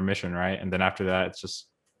intermission, right? And then after that, it's just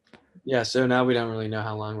yeah, so now we don't really know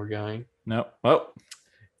how long we're going. no. Oh,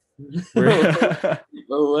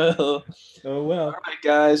 Oh well. oh well. All right,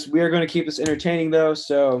 guys, we are going to keep this entertaining though.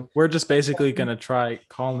 So We're just basically gonna try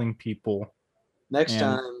calling people next and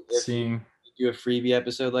time, if seeing. you do a freebie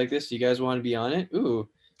episode like this, do you guys want to be on it? Ooh,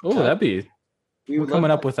 Oh, that'd be. we We're would coming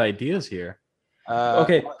love up with ideas here. that.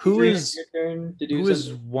 Okay, who Adrian, is- your turn to do Who is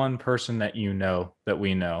something? one person that you know that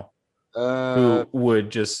we know Uh, who would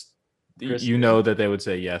just Kristen. that they would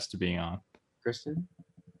say yes to being on? Kristen?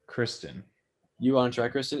 Kristen. You want to try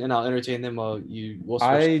Kristen, and I'll entertain them while we'll switch.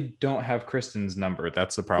 I don't have Kristen's number.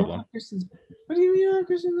 That's the problem. What do you mean you want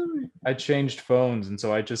Kristen's number? I changed phones, and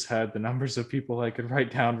so I just had the numbers of people I could write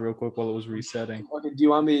down real quick while it was resetting. Okay, do you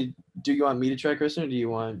want me to try Kristen, or do you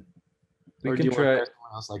want? We Or can do you try. want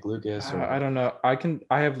someone else like Lucas? Or... I don't know.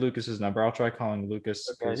 I have Lucas's number. I'll try calling Lucas.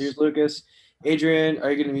 Okay, here's Lucas. Adrian, are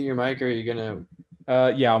you gonna mute your mic, or are you gonna?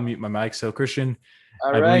 Yeah, I'll mute my mic. So Christian,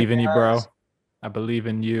 All I right, believe in you, bro. guys. I believe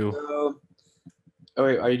in you. So... Oh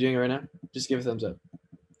wait, are you doing it right now? Just give a thumbs up.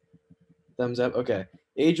 Thumbs up. Okay.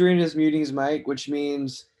 Adrian is muting his mic, which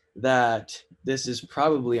means that this is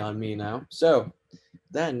probably on me now. So,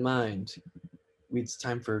 that in mind, it's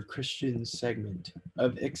time for Christian's segment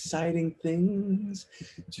of exciting things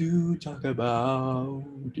to talk about.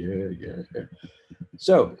 Yeah.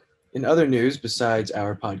 So, in other news, besides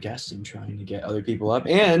our podcast and trying to get other people up,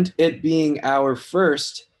 and it being our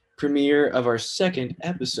first premiere of our second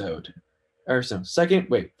episode,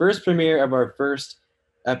 first premiere of our first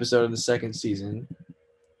episode of the second season,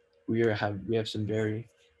 we have some very,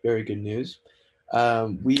 very good news.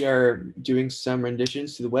 We are doing some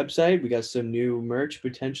renditions to the website. We got some new merch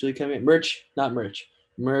potentially coming. Merch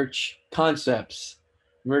concepts.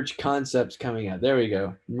 Merch concepts coming out. There we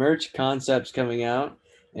go. Merch concepts coming out,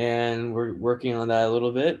 and we're working on that a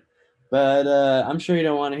little bit. But I'm sure you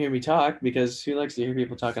don't want to hear me talk, because who likes to hear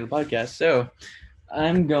people talk on a podcast? So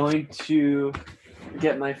I'm going to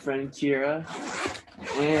get my friend Kira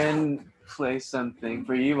and play something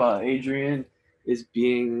for you while Adrian is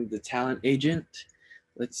being the talent agent.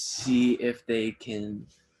 Let's see if they can.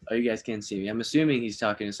 Oh, you guys can't see me. I'm assuming he's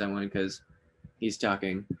talking to someone because he's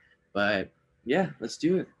talking. But yeah, let's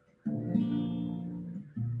do it.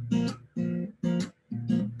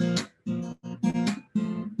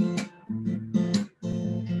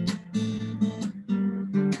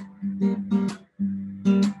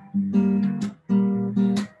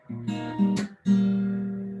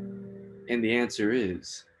 And the answer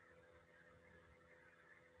is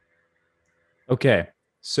Okay,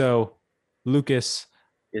 so Lucas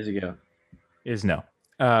is a go. is no.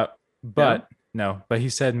 But he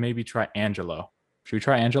said maybe try Angelo. Should we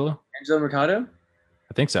try Angelo? Angelo Mercado?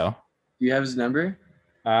 I think so. Do you have his number?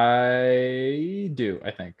 I do,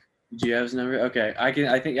 I think. Do you have his number? Okay, I can.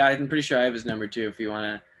 I think. Yeah, I'm pretty sure I have his number too. If you want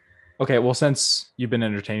to. Okay, well, since you've been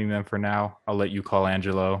entertaining them for now, I'll let you call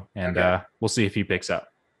Angelo and Okay. we'll see if he picks up.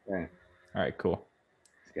 All right. All right, cool.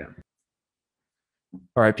 Let's go.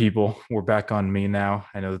 All right, people, we're back on me now.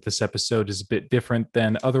 I know that this episode is a bit different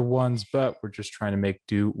than other ones, but we're just trying to make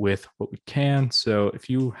do with what we can. So if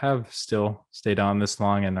you have still stayed on this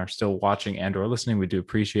long and are still watching and or listening, we do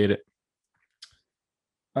appreciate it.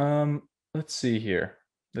 Let's see here.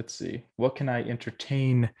 Let's see. What can I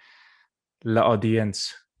entertain la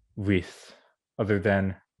audience with other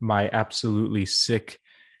than my absolutely sick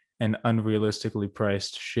and unrealistically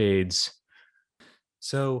priced shades?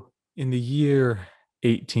 So in the year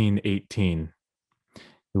 1818,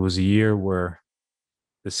 it was a year where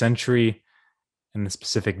the century and the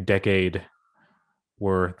specific decade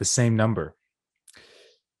were the same number.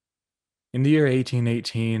 In the year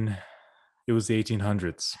 1818, it was the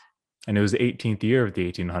 1800s, and it was the 18th year of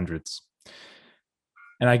the 1800s.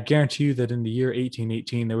 And I guarantee you that in the year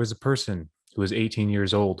 1818, there was a person who was 18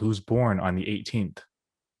 years old who was born on the 18th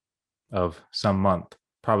of some month,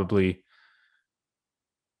 probably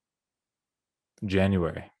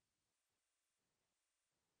January.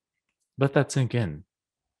 Let that sink in.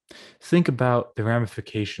 Think about the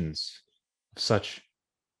ramifications of such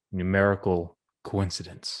numerical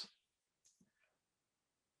coincidence.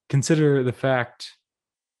 Consider the fact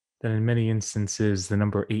that in many instances, the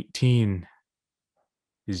number 18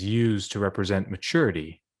 is used to represent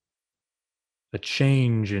maturity, a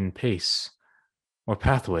change in pace or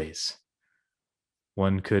pathways.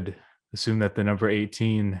 One could assume that the number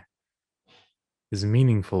 18 is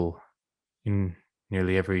meaningful in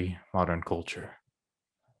nearly every modern culture.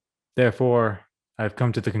 Therefore, I've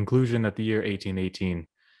come to the conclusion that the year 1818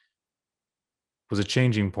 was a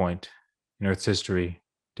changing point in Earth's history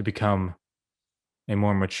to become a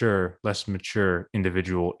more mature, less mature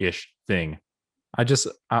individual-ish thing.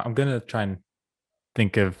 I'm going to try and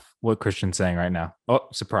think of what Christian's saying right now. Oh,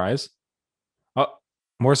 surprise. Oh,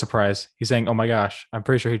 more surprise. He's saying, oh my gosh. I'm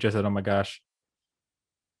pretty sure he just said, oh my gosh.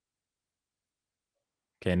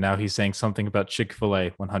 Okay, now he's saying something about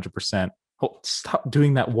Chick-fil-A 100%. Oh, stop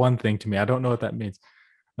doing that one thing to me. I don't know what that means.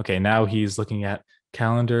 Okay, now he's looking at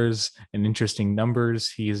calendars and interesting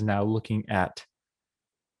numbers. He is now looking at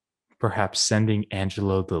perhaps sending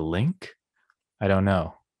Angelo the link. I don't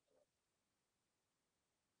know.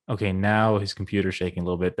 Okay, now his computer's shaking a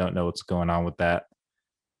little bit. Don't know what's going on with that.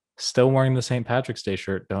 Still wearing the St. Patrick's Day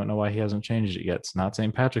shirt. Don't know why he hasn't changed it yet. It's not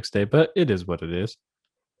St. Patrick's Day, but it is what it is.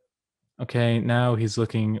 Okay, now he's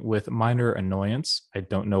looking with minor annoyance. I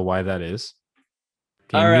don't know why that is.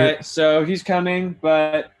 Okay, All right, so he's coming,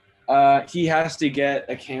 but he has to get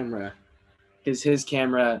a camera because his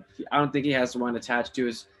camera. I don't think he has one attached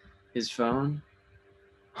to his phone.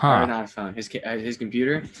 Or not phone, his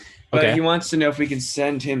computer. But Okay. he wants to know if we can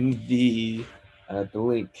send him the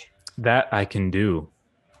link. That I can do.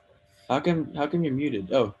 How come you're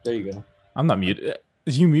muted? Oh, there you go. I'm not muted.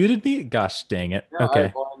 You muted me? Gosh dang it. No,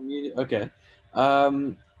 okay. I'm muted. Okay.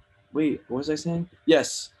 Wait, what was I saying?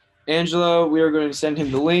 Yes. Angelo, we are going to send him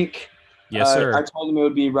the link. Yes, sir. I told him it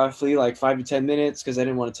would be roughly like 5 to 10 minutes because I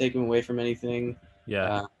didn't want to take him away from anything.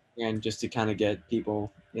 Yeah. And just to kind of get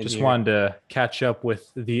people in just here. wanted to catch up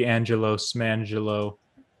with the Angelo Smangelo.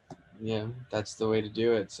 Yeah, that's the way to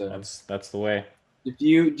do it. So that's the way. Do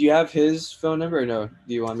you have his phone number or no?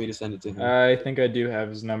 Do you want me to send it to him? I think I do have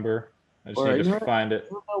his number. I just need to find it.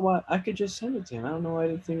 I don't know why. I could just send it to him. I don't know why I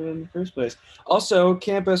didn't think of it in the first place. Also,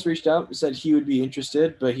 Campus reached out and said he would be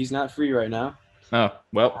interested, but he's not free right now. Oh,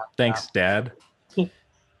 well, thanks, Dad.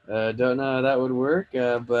 Don't know how that would work,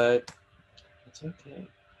 but it's okay.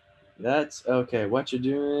 That's okay. What you're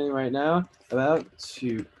doing right now,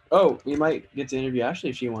 we might get to interview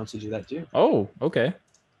Ashley if she wants to do that too. Oh, okay.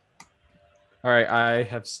 All right, I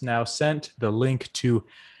have now sent the link to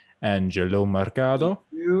Angelo Mercado.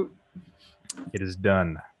 It is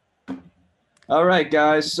done. All right,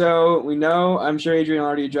 guys. So I'm sure Adrian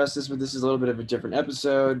already addressed this, but this is a little bit of a different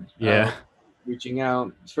episode. Yeah. Reaching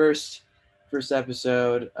out first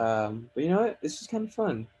episode. But you know what? This is kind of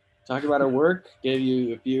fun. Talk about our work. Gave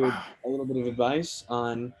you a little bit of advice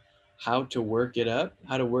on how to work it up,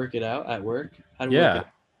 how to work it out at work, how to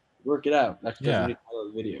work it out. That's the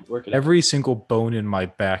video. Work it out. Every single bone in my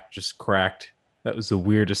back just cracked. That was the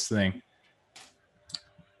weirdest thing.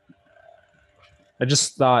 I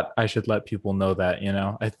just thought I should let people know that,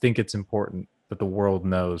 I think it's important that the world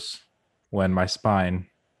knows when my spine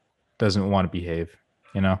doesn't want to behave,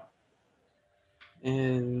 And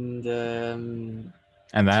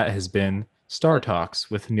And that has been Star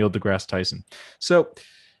Talks with Neil deGrasse Tyson. So,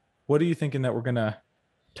 what are you thinking that we're gonna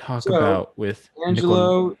talk So, about with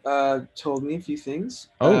Angelo told me a few things.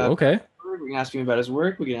 Oh, okay. We can ask him about his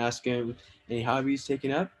work. We can ask him any hobbies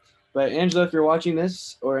taken up. But Angelo, if you're watching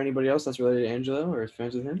this, or anybody else that's related to Angelo or is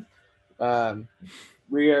friends with him,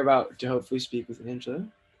 we are about to hopefully speak with Angelo.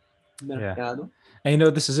 Mercado. And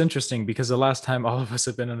this is interesting because the last time all of us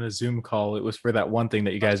have been on a Zoom call, it was for that one thing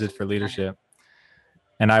that you guys did for leadership.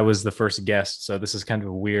 And I was the first guest. So this is kind of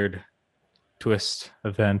a weird twist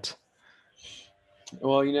event.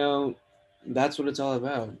 Well, that's what it's all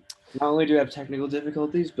about. Not only do we have technical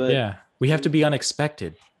difficulties, but yeah, we have to be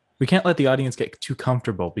unexpected. We can't let the audience get too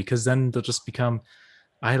comfortable because then they'll just become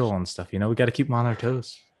idle and stuff. We got to keep them on our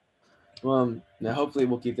toes. Well, now hopefully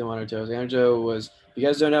we'll keep them on our toes. Angelo was, if you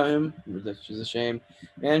guys don't know him, which is a shame,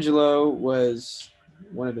 Angelo was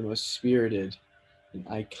one of the most spirited and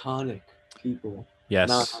iconic people. Yes.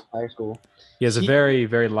 Not high school. He has a very,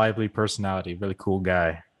 very lively personality. Really cool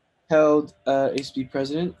guy. Held ASB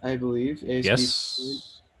president, I believe. ASB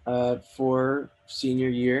yes. For senior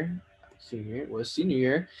year. It was senior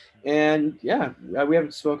year. And yeah, we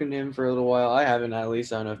haven't spoken to him for a little while. I haven't, at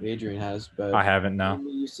least. I don't know if Adrian has, but I haven't, no.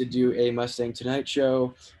 We used to do a Mustang Tonight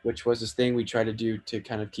show, which was this thing we try to do to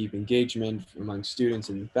kind of keep engagement among students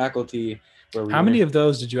and faculty. How many of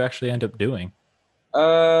those did you actually end up doing?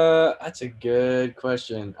 That's a good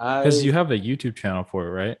question. Because you have a YouTube channel for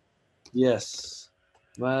it, right? Yes.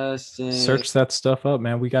 Mustang. Search that stuff up,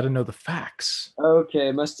 man. We got to know the facts.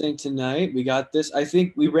 Okay, Mustang Tonight. We got this. I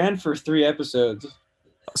think we ran for 3 episodes.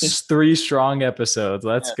 3 strong episodes.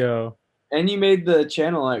 Let's go. And you made the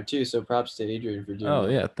channel art too, so props to Adrian for doing that. Oh,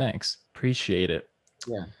 yeah, thanks. Appreciate it.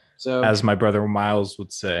 Yeah. So, as my brother Miles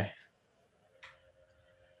would say,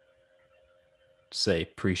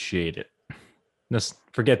 appreciate it. Just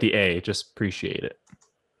forget the A, just appreciate it.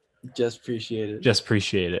 Just appreciate it. Just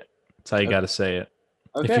appreciate it. That's how you got to say it.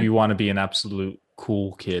 Okay. If you want to be an absolute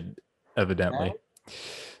cool kid, evidently. Yeah.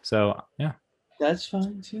 So, yeah. That's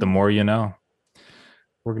fine too. The more you know.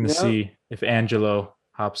 We're going to see if Angelo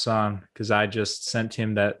hops on because I just sent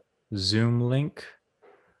him that Zoom link.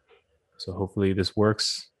 So hopefully this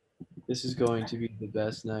works. This is going to be the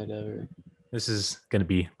best night ever. This is going to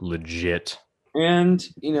be legit. And,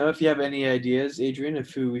 if you have any ideas, Adrian, of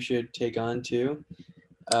who we should take on too.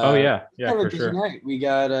 Yeah, for sure. Night. We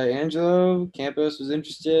got Angelo. Campos was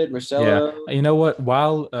interested. Marcelo. Yeah. You know what?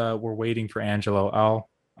 While we're waiting for Angelo,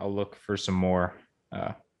 I'll look for some more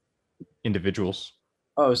individuals.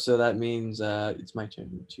 Oh, so that means it's my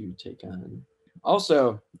turn to take on.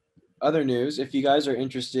 Also, other news. If you guys are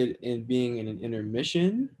interested in being in an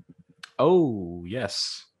intermission. Oh,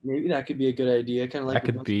 yes. Maybe that could be a good idea. Kind of like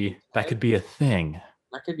that could be a thing.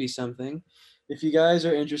 That could be something. If you guys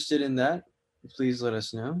are interested in that, please let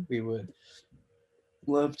us know. We would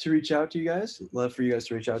love to reach out to you guys. Love for you guys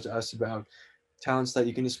to reach out to us about talents that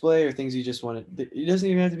you can display or things you just want to. It doesn't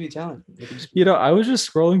even have to be talent. I was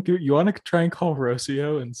just scrolling through. You want to try and call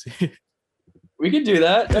Rocio and see? We could do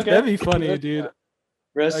that. Okay. That'd be funny, dude.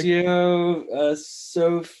 Rocio,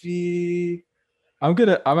 Sophie. I'm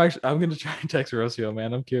gonna try and text Rocio,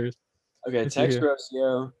 man. I'm curious. Okay, text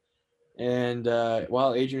Rocio, and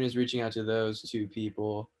while Adrian is reaching out to those 2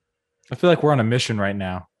 people, I feel like we're on a mission right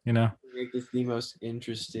now. Make this the most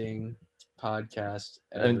interesting podcast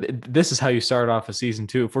ever. And this is how you start off a season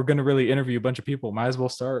 2. If we're gonna really interview a bunch of people, might as well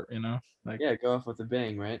start. Go off with a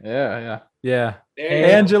bang, right? Yeah.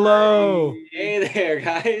 Hey, Angelo. Hey there,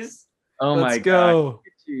 guys. Oh my God.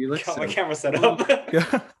 You look got my camera set up.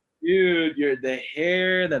 Dude, you're the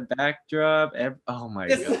hair, the backdrop. Oh my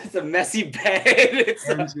God. It's a messy bed.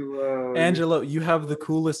 Angelo, you have the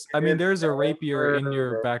coolest. I mean, there's a rapier in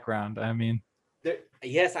your background. I mean,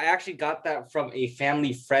 yes, I actually got that from a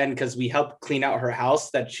family friend because we helped clean out her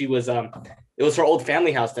house that she was it was her old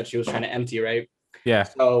family house that she was trying to empty, right? Yeah.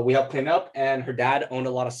 So we helped clean up, and her dad owned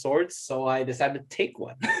a lot of swords, so I decided to take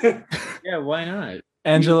one. Yeah, why not?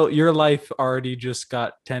 Angelo, your life already just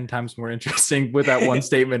got 10 times more interesting with that one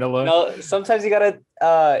statement alone. Sometimes you gotta,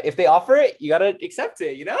 if they offer it, you gotta accept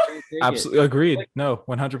it. Absolutely agreed. No,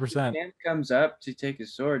 100%. Man comes up to take a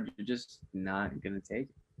sword, you're just not gonna take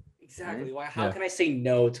it. Exactly. Why? How can I say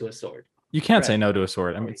no to a sword? You can't say no to a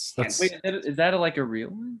sword. I mean, that's. Wait, is that like a real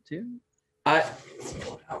one too? Because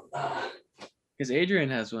Adrian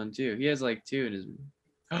has one too. He has like 2 in his.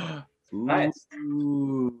 Nice.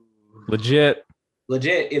 Legit.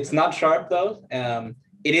 It's not sharp though.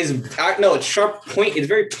 It is. No, it's sharp point. It's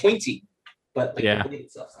very pointy, but the blade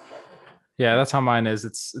itself's not sharp. Yeah, that's how mine is.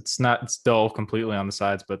 It's not. It's dull completely on the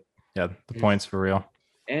sides, but yeah, the point's for real.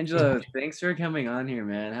 Angelo, thanks for coming on here,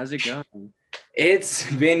 man. How's it going?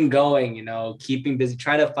 It's been going, keeping busy,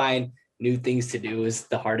 trying to find new things to do is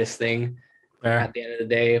the hardest thing at the end of the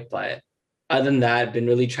day. But other than that, been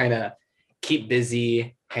really trying to keep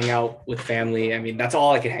busy, hang out with family. I mean, that's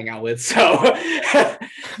all I can hang out with. So,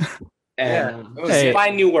 and just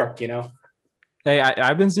find new work, Hey,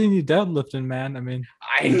 I've been seeing you deadlifting, man. I mean,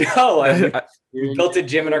 I know. We built a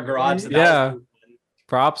gym in our garage. So yeah.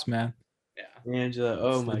 Props, man. Yeah. Angelo,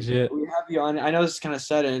 oh my God. We have you on. I know this is kind of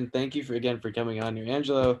sudden. Thank you again for coming on here.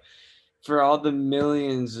 Angelo, for all the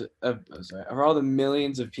millions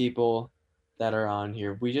of people that are on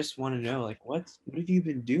here, we just want to know, like, what have you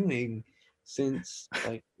been doing since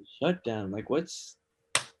like the shutdown? Like what's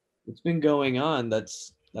been going on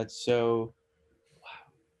that's so wow.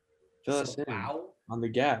 Fill us in on the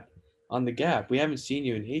gap. On the gap. We haven't seen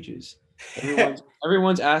you in ages.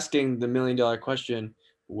 Everyone's asking the $1 million question,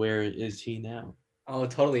 where is he now? Oh,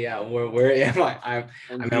 totally. Yeah. Where am I?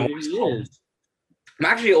 I'm always home. Is. I'm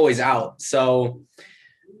actually always out. So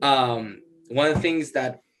one of the things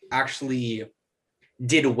that actually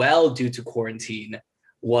did well due to quarantine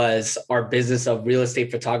was our business of real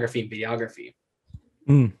estate photography and videography.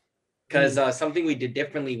 Because something we did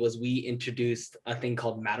differently was we introduced a thing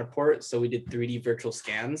called Matterport. So we did 3D virtual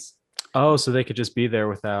scans. Oh, so they could just be there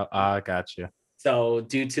without, gotcha. So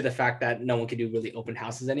due to the fact that no one could do really open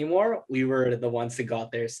houses anymore, we were the ones to go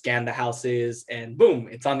out there, scan the houses, and boom,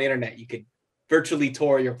 it's on the internet. You could virtually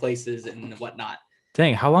tour your places and whatnot.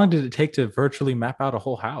 Dang, how long did it take to virtually map out a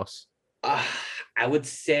whole house? I would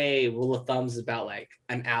say rule of thumb is about like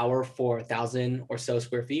an hour for 1,000 or so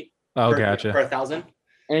square feet. Oh, gotcha. Per 1,000.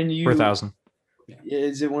 And you per 1,000.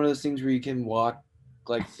 Is it one of those things where you can walk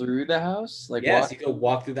like through the house? Like yes, you can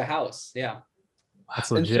walk through the house. Yeah. That's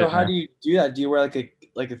legit. And so how do you do that? Do you wear like a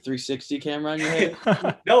 360 camera on your head?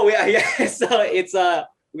 No, yeah. So it's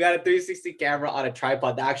we got a 360 camera on a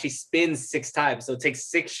tripod that actually spins 6 times. So it takes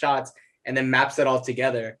 6 shots and then maps it all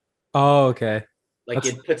together. Oh, okay. Like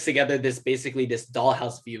it puts together this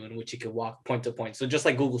dollhouse view in which you could walk point to point. So just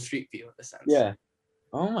like Google Street View in a sense. Yeah.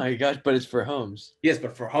 Oh my gosh, but it's for homes. Yes,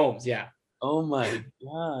 but for homes, yeah. Oh my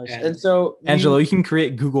gosh. And so Angelo, you can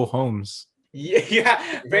create Google Homes. Yeah.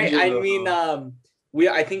 Right. I mean,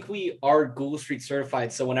 I think we are Google Street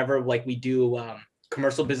certified. So whenever like we do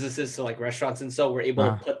commercial businesses, so like restaurants and so, we're able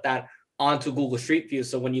to put that onto Google Street View.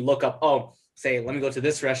 So when you look up, say, let me go to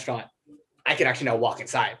this restaurant, I can actually now walk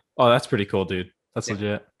inside. Oh, that's pretty cool, dude. That's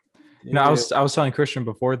legit. You know, I was telling Christian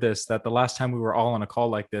before this that the last time we were all on a call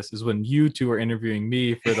like this is when you two were interviewing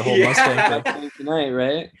me for the whole Mustang thing. Tonight,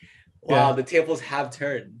 right? Wow, the tables have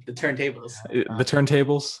turned. The turntables. The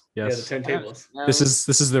turntables. Yes. Yeah, the turntables. This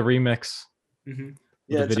is the remix. Mm-hmm.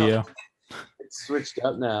 The video. It's switched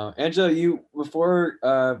up now. Angelo, before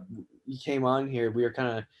you came on here, we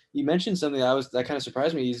were you mentioned something that kind of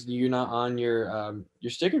surprised me. You're not on your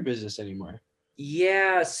sticker business anymore.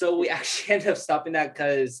 Yeah, so we actually ended up stopping that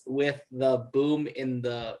because with the boom in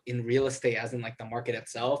real estate, as in like the market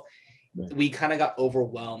itself, we kind of got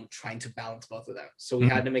overwhelmed trying to balance both of them. So we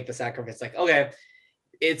had to make the sacrifice. Like, okay,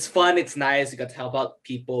 it's fun, it's nice, we got to help out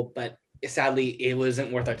people, but sadly, it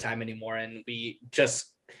wasn't worth our time anymore, and we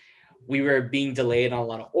were being delayed on a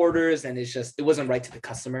lot of orders, and it wasn't right to the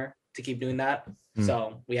customer to keep doing that.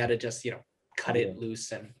 So we had to just cut it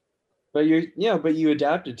loose and. But you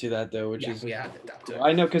adapted to that though, which is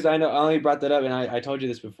I know because I only brought that up, and I told you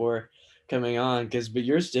this before coming on but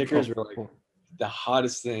your stickers were like the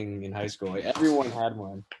hottest thing in high school. Like everyone had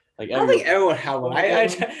one. Like I don't think everyone had one.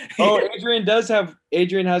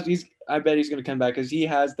 Adrian has. I bet he's gonna come back because he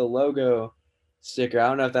has the logo sticker. I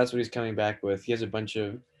don't know if that's what he's coming back with. He has a bunch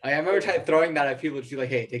of. I remember throwing that at people to be like,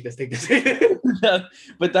 "Hey, take this."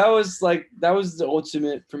 But that was the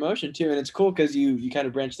ultimate promotion too, and it's cool because you kind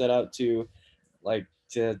of branch that out to, like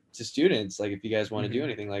to students. Like if you guys want to do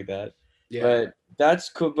anything like that. Yeah. But that's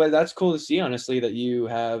cool. But that's cool to see, honestly, that you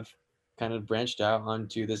have kind of branched out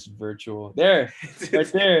onto this virtual. There,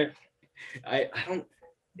 right there. I don't.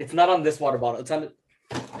 It's not on this water bottle. It's on.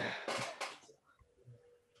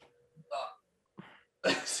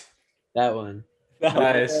 That one.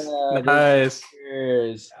 Nice. Nice.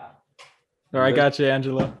 Cheers. All right, got you,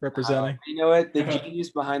 Angelo, representing. You know what? The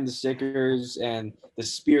genius behind the stickers and the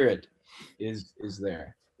spirit is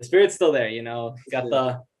there. The spirit's still there, I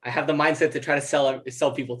have the mindset to try to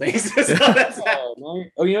sell people things. So that's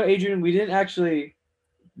Adrian,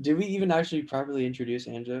 did we even actually properly introduce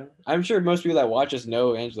Angelo? I'm sure most people that watch us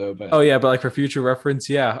know Angelo, but but like for future reference,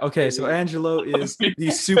 yeah. Okay, so Angelo is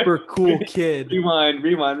the super cool kid.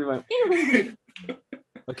 Rewind.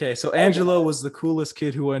 Okay, so Angelo was the coolest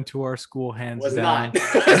kid who went to our school, hands down.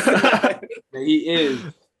 He is,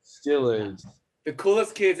 still is. The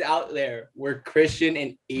coolest kids out there were Christian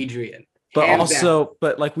and Adrian. But Hands also, down.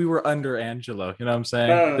 but like we were under Angelo, you know what I'm saying?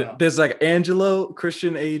 No. There's like Angelo,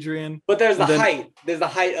 Christian, Adrian. But there's the and then- height. There's the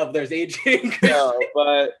height of there's Adrian and Christian. No,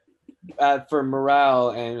 but for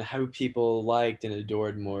morale and how people liked and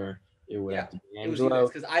adored more, it would have to be It was you guys Angelo.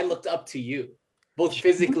 because I looked up to you, both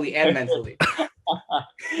physically and mentally.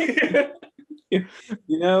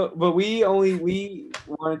 You know, but we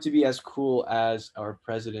wanted to be as cool as our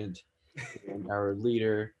president and our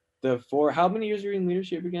leader. How many years are you in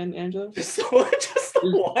leadership again, Angelo? just the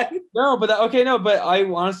one. No, but I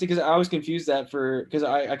honestly, because I was confused because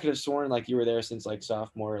I could have sworn like you were there since like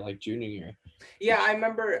sophomore, like junior year. Yeah, I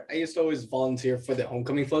remember I used to always volunteer for the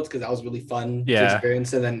homecoming floats because that was really fun to Yeah.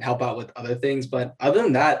 experience and then help out with other things. But other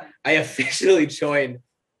than that, I officially joined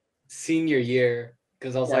senior year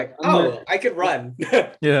because I was like, I could run.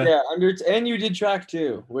 Yeah. And you did track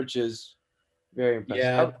too, which is very impressive.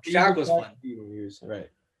 Yeah, You track did was fun. Right.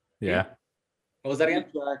 Yeah. What was that again?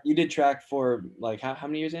 You did track for like how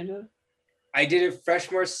many years, Angela? I did it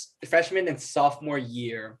freshman and sophomore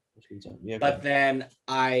year, Yeah, but then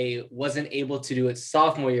I wasn't able to do it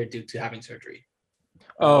sophomore year due to having surgery.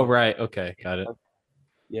 Oh, right. Okay. Got it.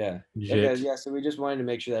 Yeah. Legit. Okay, yeah. So we just wanted to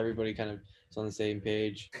make sure that everybody kind of is on the same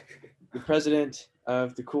page. The president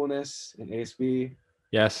of the coolness in ASB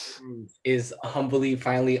Yes. Is humbly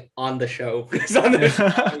finally on the show.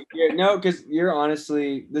 Yeah, no, because you're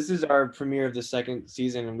honestly, this is our premiere of the second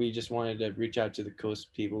season, and we just wanted to reach out to the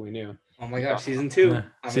coolest people we knew. Oh my gosh, season 2. Yeah.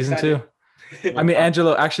 I'm Season excited. 2. I mean,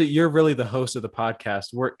 Angelo, actually, you're really the host of the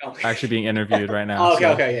podcast. We're Oh. actually being interviewed right now. Oh, okay,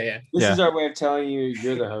 so, okay, yeah. This Yeah. is our way of telling you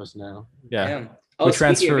you're the host now. Yeah. Damn. We Oh, speaking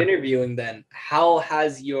transfer- of interviewing, then how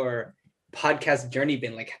has your podcast journey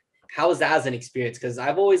been? Like, how is that as an experience? Because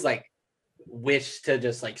I've always like wished to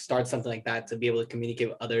just like start something like that to be able to communicate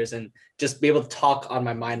with others and just be able to talk on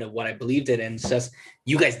my mind of what I believed in. And it's just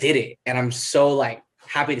you guys did it, and I'm so like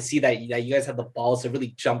happy to see that you guys have the balls to really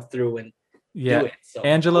jump through and Yeah. do it. So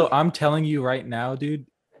Angelo, I'm telling you right now, dude,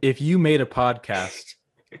 if you made a podcast,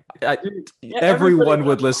 everyone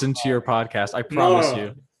would listen to your podcast. I promise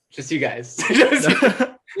you. Just you guys.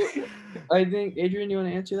 I think, Adrian, you want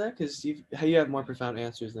to answer that? Because you have more profound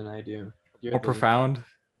answers than I do. You're More the- profound.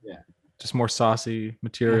 Yeah. Just more saucy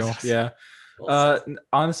material. saucy. Yeah.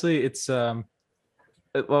 Honestly, it's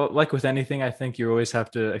well, like with anything, I think you always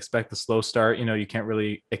have to expect the slow start. You know, you can't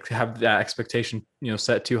really have that expectation,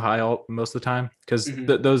 set too high most of the time, because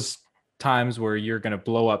Mhm. those times where you're going to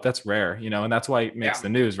blow up, that's rare, and that's why it makes the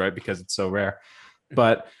news, right? Because it's so rare.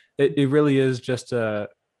 But it really is just I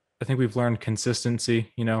think we've learned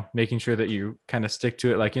consistency, making sure that you kind of stick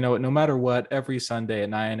to it. Like, no matter what, every Sunday at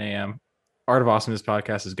 9 a.m., Art of Awesomeness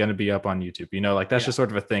podcast is going to be up on YouTube. Like that's just sort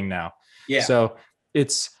of a thing now. Yeah. So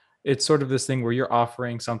it's sort of this thing where you're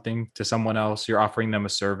offering something to someone else. You're offering them a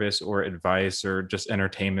service or advice or just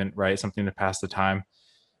entertainment, right? Something to pass the time.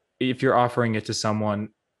 If you're offering it to someone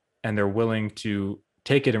and they're willing to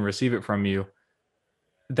take it and receive it from you,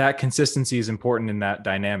 that consistency is important in that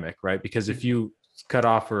dynamic, right? Because if you cut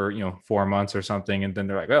off for 4 months or something, and then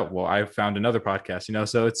they're like, oh well, I found another podcast,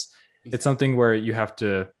 so it's something where you have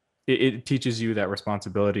to, it teaches you that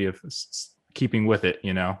responsibility of keeping with it,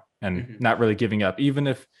 and not really giving up. Even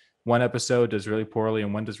if one episode does really poorly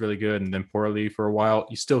and one does really good and then poorly for a while,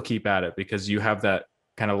 you still keep at it because you have that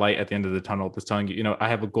kind of light at the end of the tunnel that's telling you, I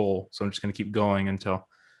have a goal, so I'm just going to keep going until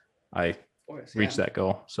I reach that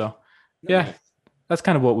goal. So yeah, that's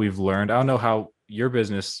kind of what we've learned. I don't know how your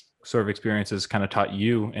business sort of experiences kind of taught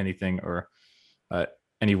you anything or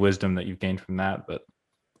any wisdom that you've gained from that. But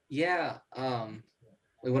yeah,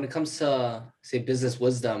 when it comes to say business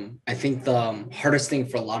wisdom, I think the hardest thing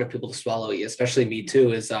for a lot of people to swallow, especially me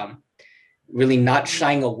too, is really not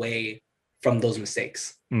shying away from those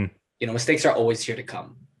mistakes. Mistakes are always here to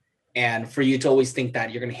come, and for you to always think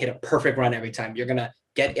that you're going to hit a perfect run every time, you're going to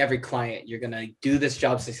get every client, you're going to do this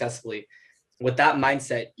job successfully. With that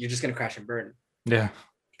mindset, you're just going to crash and burn. Yeah.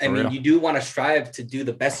 I mean, you do want to strive to do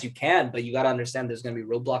the best you can, but you got to understand there's going to be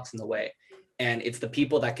roadblocks in the way. And it's the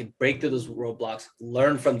people that can break through those roadblocks,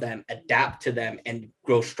 learn from them, adapt to them, and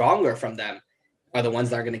grow stronger from them are the ones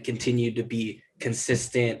that are going to continue to be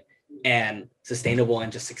consistent and sustainable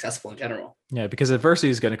and just successful in general. Yeah, because adversity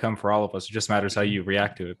is going to come for all of us. It just matters how you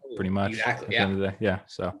react to it, pretty much. Exactly. At the end of the day. Yeah.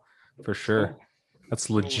 So for sure. That's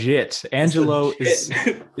legit. Angelo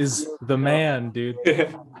is the man, dude.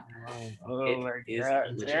 Oh my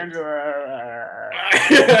God,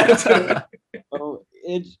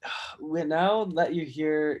 now that you're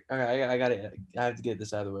here, okay, I have to get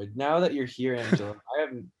this out of the way. Now that you're here, Angelo,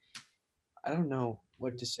 I don't know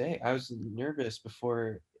what to say. I was nervous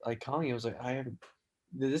before calling you. I was like,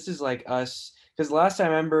 this is like us. Because last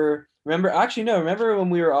time, remember when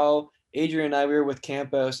we were all Adrian and I, we were with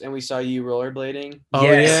Campos and we saw you rollerblading. Oh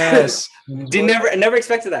Yes. yes. Did never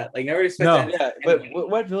expected that. Like never expected No. that. Yeah, but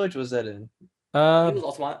what village was that in? It was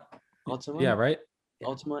Altamont. Altamont. Yeah, right.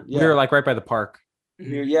 Altamont. We Yeah. were like right by the park.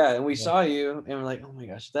 Yeah, and we Yeah. saw you, and we're like, "Oh my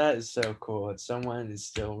gosh, that is so cool! That someone is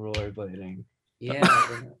still rollerblading." Yeah.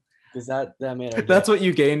 Because that made our That's day. what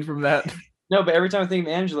you gained from that. No, but every time I think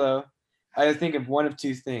of Angelo, I think of one of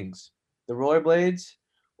two things: the rollerblades,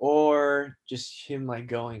 or just him like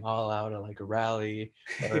going all out at like a rally,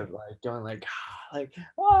 or like going like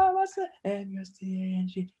oh, what's that?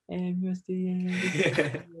 MUSD,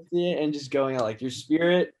 and just going out like your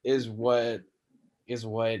spirit is what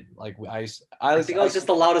like I think I was just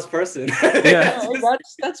the loudest person. Yeah.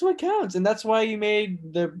 that's what counts, and that's why you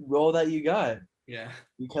made the role that you got. Yeah.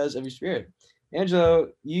 Because of your spirit. Angelo,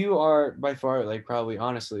 you are by far, like, probably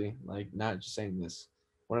honestly, like, not just saying this,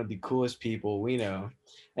 one of the coolest people we know.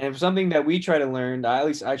 And something that we try to learn, at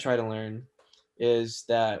least I try to learn, is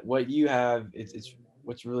that what you have, it's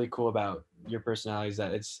what's really cool about your personality is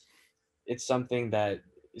that it's something that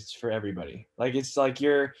it's for everybody. Like it's like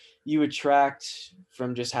you attract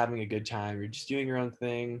from just having a good time. You're just doing your own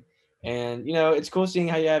thing, and it's cool seeing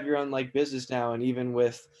how you have your own like business now, and even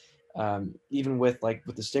with like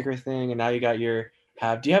with the sticker thing, and now you got your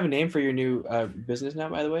have. Do you have a name for your new business now?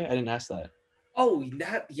 By the way, I didn't ask that. Oh,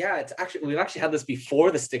 yeah. It's actually we've actually had this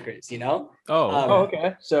before the stickers. Oh. Oh,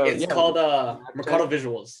 okay. So It's called Mercado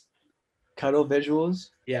Visuals. Cuddle Visuals.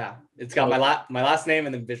 Yeah, it's got my last name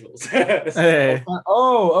and then visuals. Hey.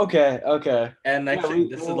 Oh, okay. And actually,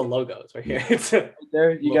 this is the logo. It's right here. It's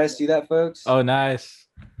There, you guys see that, folks? Oh, nice.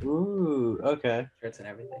 Ooh, okay. shirts and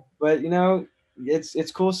everything. But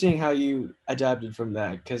it's cool seeing how you adapted from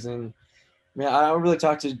that, because I don't really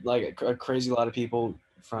talk to like a crazy lot of people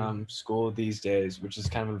from school these days, which is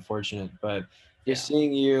kind of unfortunate. But just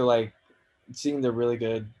seeing the really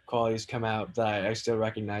good qualities come out that I still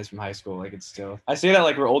recognize from high school. Like I say that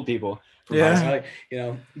like we're old people. From high Yeah. school.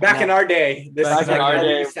 Like, back in our day, this Back is in like our how we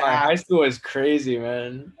day, used to high act. school is crazy,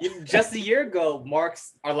 man. Just a year ago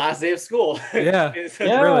marks our last day of school. Yeah.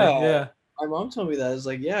 Yeah. Really. Yeah. My mom told me that. It's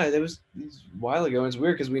like, yeah, it was a while ago. It's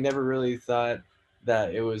weird because we never really thought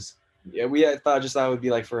that it was. Yeah, we had thought it would be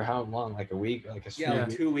like for how long? Like a week? Like a Yeah, Yeah.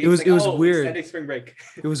 like 2 weeks. It was- like, it was weird. Extended spring break.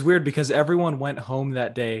 It was weird because everyone went home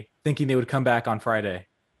that day thinking they would come back on Friday,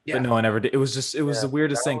 Yeah. but no one ever did. It was Yeah, the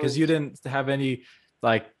weirdest that thing because you didn't have any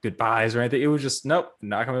like goodbyes or anything. It was just nope,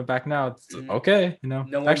 not coming back now. It's okay, No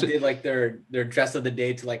one Actually, did like their dress of the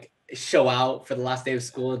day to like show out for the last day of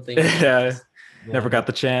school and things. yeah, never got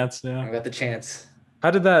the chance. Yeah. I got the chance.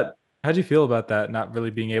 How'd you feel about that? Not really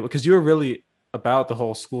being able, because you were really about the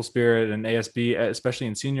whole school spirit and ASB, especially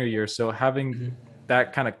in senior year. So having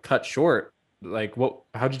that kind of cut short, like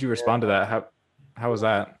how did you respond to that? How was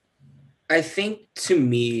that? I think to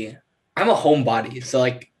me, I'm a homebody. So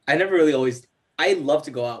like I never really I love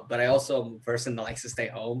to go out, but I also am a person that likes to stay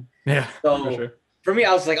home. Yeah. So for sure. for me,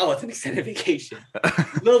 I was like, oh, it's an extended vacation.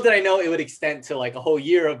 Little did I know it would extend to like a whole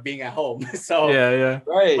year of being at home. So Yeah.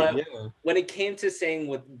 Right. But Yeah. when it came to saying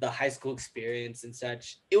with the high school experience and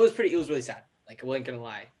such, it was really sad. Like I wasn't gonna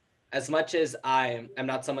lie. As much as I am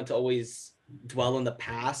not someone to always dwell in the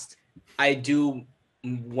past, I do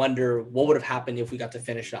wonder what would have happened if we got to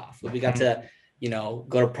finish off. If we got to,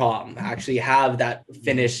 go to prom, actually have that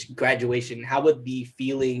finished graduation. How would the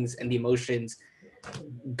feelings and the emotions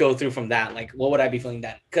go through from that? Like what would I be feeling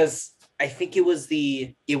then? Because I think it was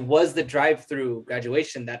the drive-through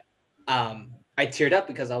graduation that I teared up,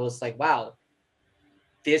 because I was like, wow,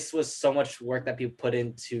 this was so much work that people put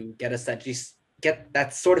in to get us that, just get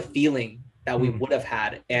that sort of feeling that we would have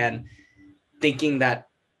had, and thinking that,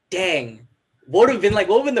 dang, what would have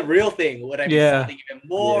been the real thing? Would I be sounding even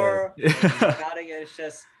more? Shouting? It's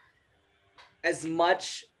just, as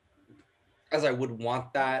much as I would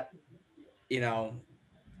want that,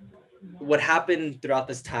 what happened throughout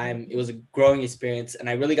this time, it was a growing experience, and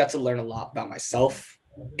I really got to learn a lot about myself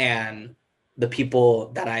and the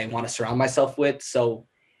people that I want to surround myself with. So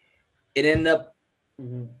it ended up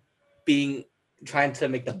being trying to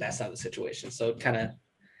make the best out of the situation. So it kind of,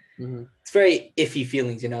 it's very iffy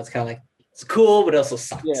feelings, it's kind of like, it's cool, but it also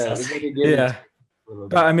sucks. Yeah. So Yeah.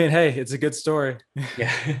 But I mean, hey, it's a good story.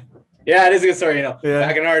 yeah. Yeah, it is a good story, Yeah.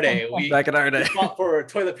 Back in our day, we fought for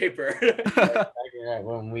toilet paper.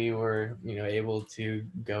 When we were, able to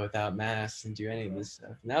go without masks and do any of this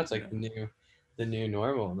stuff. Now it's like the new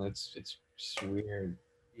normal, and it's just weird.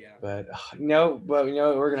 Yeah. But what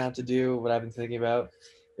we're gonna have to do, what I've been thinking about,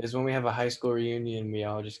 is when we have a high school reunion, we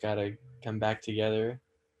all just gotta come back together.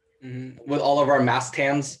 With all of our masked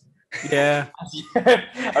hands. Yeah.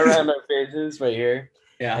 around our faces right here,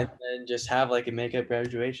 Yeah. and then just have like a makeup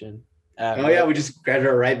graduation. Oh yeah, we just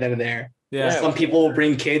graduate right then and there. Yeah. Some people will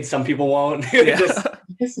bring kids, some people won't. Yeah. Just,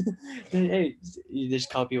 Hey, you just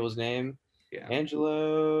call people's name. yeah.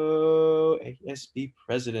 Angelo, ASB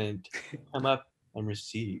president, come up and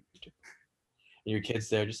received. And your kids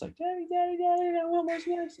there just like, daddy, daddy, daddy, I want more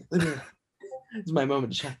snacks. It's my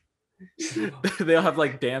moment to shine. They'll have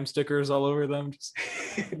like damn stickers all over them.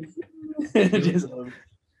 Just-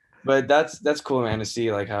 but that's cool, man, to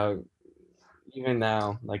see like how even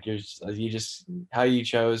now, like you just how you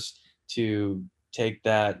chose to take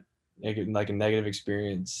that like a negative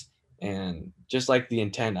experience and just like the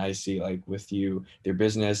intent I see like with you, your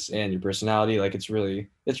business and your personality, like it's really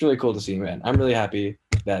cool to see, man. I'm really happy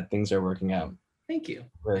that things are working out. Thank you.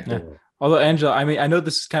 Really Yeah. cool. Although Angela, I mean, I know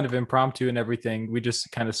this is kind of impromptu and everything. We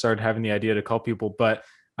just kind of started having the idea to call people, but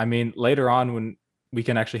I mean, later on when we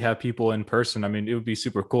can actually have people in person, I mean, it would be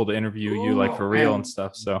super cool to interview you like for real and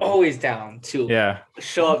stuff. So Always down to yeah,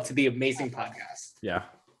 show up to the amazing podcast. yeah.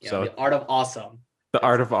 Yeah, So the art of awesome. the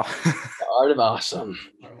art of all. The art of awesome.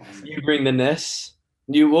 Art of awesome. You bring the ness.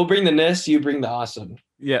 You will bring the ness. You bring the awesome.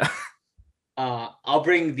 Yeah. I'll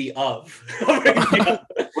bring the of. I'll bring the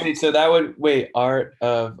of. Wait, so that would art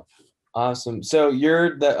of awesome. So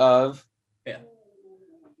you're the of. Yeah.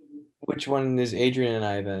 Which one is Adrian and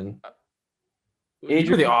I then?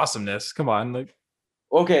 You're the awesomeness. Come on, like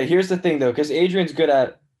Okay, here's the thing though, because Adrian's good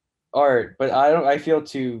at art, but I feel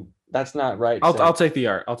too. That's not right. I'll take the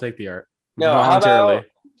art. I'll take the art. No, how voluntarily. about-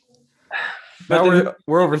 Now But then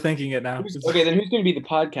we're overthinking it now. okay, then who's going to be the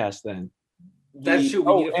podcast then? That's true.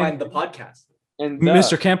 We need to find the podcast. And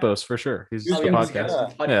Mr. Campos for sure. He's Who's the gonna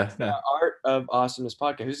podcast. be Yeah, the yeah. art of awesomeness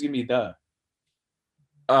podcast. Who's going to be the?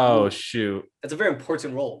 Oh shoot. That's a very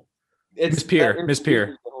important role. It's Miss Peer, that Miss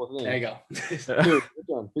Peer. the whole thing. There you go. Dude, which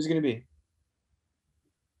one? Who's going to be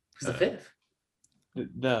Who's the fifth?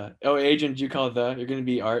 the? Oh, Adrian, did you call it the? You're going to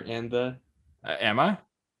be art and the. Am I?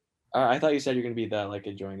 I thought you said you're going to be the like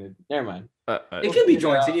adjoined. Never mind. It could be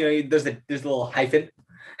jointed. You know, there's a little hyphen.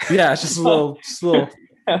 Yeah, it's just a little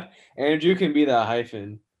Andrew can be the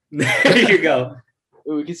hyphen. There you go.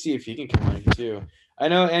 Ooh, we can see if he can come on too. I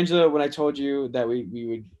know, Angela, when I told you that we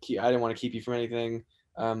would keep, I didn't want to keep you from anything.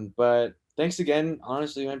 But thanks again,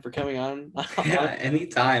 honestly, man, for coming on. Yeah,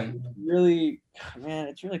 anytime. Really, man,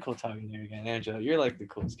 it's really cool talking to you again, Angela. You're like the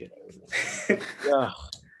coolest kid ever. Yeah.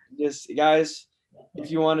 Just guys,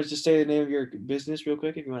 if you want to just say the name of your business real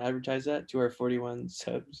quick, if you want to advertise that to our 41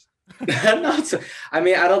 subs. I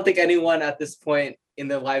mean, I don't think anyone at this point in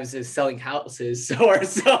their lives is selling houses. So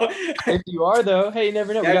If you are though, hey, you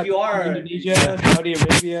never know. Yeah, We got if you are. Indonesia, Saudi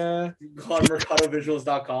Arabia. call on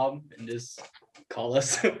mercadovisuals.com and just call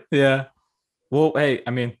us. yeah. Well, hey,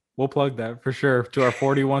 I mean, we'll plug that for sure to our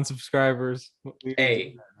 41 subscribers.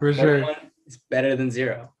 Hey, For sure. it's better than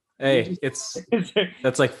zero. Hey,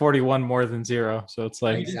 that's like 41 more than zero. So it's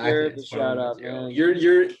like deserve the shout out, man.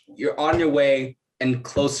 You're on your way and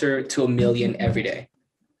closer to 1 million every day.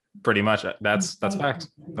 pretty much that's fact.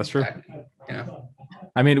 That's true. Yeah.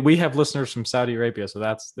 I mean, we have listeners from Saudi Arabia, so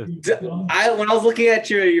that's the When I was looking at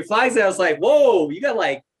your flags, I was like, whoa, you got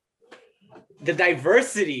like the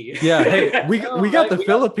diversity. yeah. Hey, we got the we got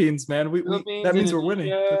Philippines, man. We Philippines, that means we're winning.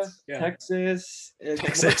 Indonesia, That's- Yeah. Texas,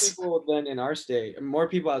 Texas. more people than in our state, more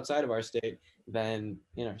people outside of our state than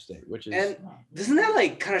in our state, which is And doesn't that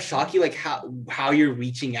like kind of shock you, like how you're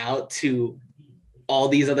reaching out to all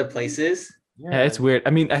these other places? Yeah, it's weird.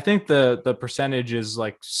 I mean, I think the percentage is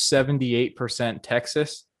like 78%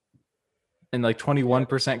 Texas and like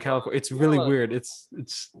 21% California. It's really weird. It's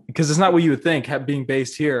because it's not what you would think being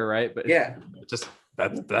based here, right? But Yeah, just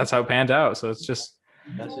that's how it panned out. So it's just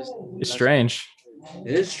that's it's strange.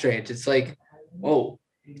 it is strange. It's like, whoa.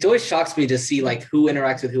 It always shocks me to see like who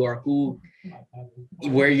interacts with who or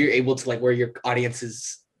where you're able to like where your audience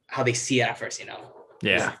is, how they see it at first, you know?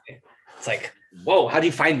 Yeah. It's like, whoa, how do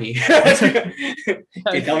you find me? Can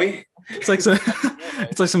you tell me? It's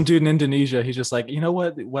like some dude in Indonesia. He's just like, you know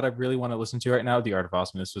what I really want to listen to right now? The Art of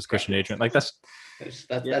Awesomeness was Christian Adrian. Like that's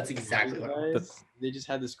That's exactly what. They just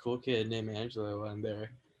had this cool kid named Angelo on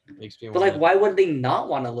there. Makes me But like, why would they not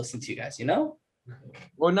want to listen to you guys? You know?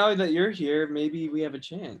 well, now that you're here, maybe we have a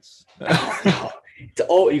chance.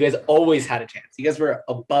 You guys always had a chance. You guys were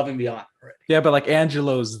above and beyond already. yeah, but like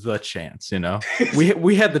Angelo's the chance, you know.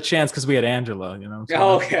 We had the chance because we had Angelo, you know.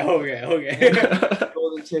 Okay.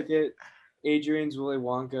 Golden ticket, Adrian's Willy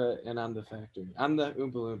Wonka, and I'm the factory. I'm the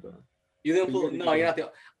Oompa Loompa. You're not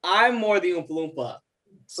the. I'm more the Oompa Loompa.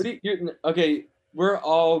 What do you? Okay, we're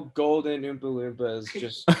all golden Oompa Loompas.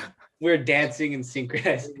 Just We're dancing and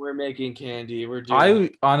synchronized. We're making candy. We're doing. I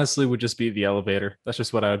honestly would just be the elevator. That's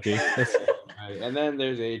just what I would be. Right. And then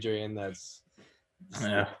there's Adrian. That's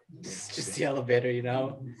Yeah. It's just the elevator, you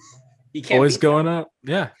know. You can't Always beat going up.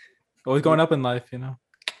 Yeah. Always going up in life, you know.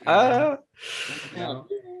 that, you know?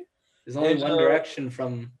 There's only one direction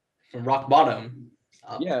from rock bottom.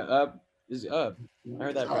 Up. yeah. Up is up. I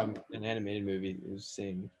heard that from an animated movie. It was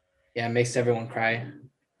saying. Yeah, it makes everyone cry.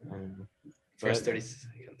 First But 30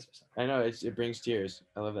 seconds or something. I know it brings tears.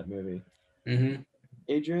 I love that movie. Mm-hmm.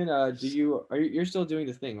 Adrian, you're still doing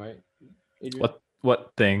the thing, right? Adrian,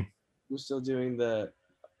 What thing? you're still doing the.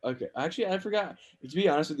 Okay, actually, I forgot. To be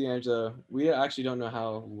honest with you, Angelo, we actually don't know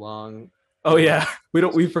how long. Oh yeah.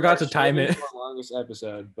 We forgot to time it. Our longest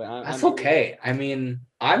episode, but That's okay. I mean,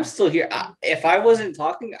 I'm still here. If I wasn't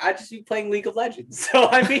talking, I'd just be playing League of Legends. So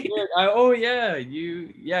I mean, oh yeah,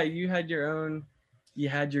 you had your own. You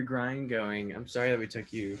had your grind going. I'm sorry that we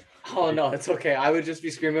took you. oh no, it's okay. I would just be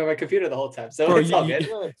screaming at my computer the whole time. So Bro, it's all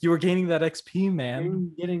good. you were gaining that XP, man.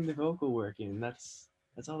 You're getting the vocal working. That's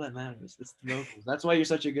all that matters. It's the vocals. That's why you're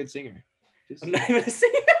such a good singer. Just I'm not even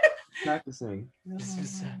singing. practicing.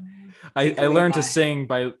 I learned to sing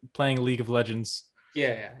by playing League of Legends.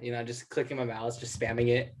 Yeah, you know, just clicking my mouse, just spamming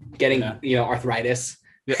it, getting arthritis.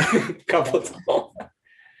 Yeah. Couple of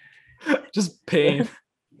times. Just pain.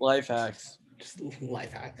 Life hacks. Just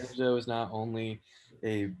life hack. Angelo is not only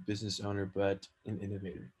a business owner but an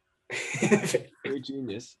innovator. You're a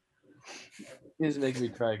genius. This is making me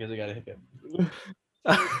cry because I got a hiccup.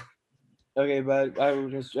 Okay, but I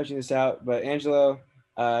was just stretching this out. But Angelo,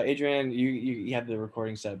 Adrian, you have the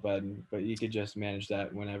recording set button, but you could just manage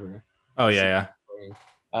that whenever. Oh yeah.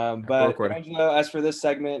 But Recording. Angelo, as for this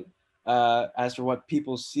segment, as for what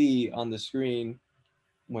people see on the screen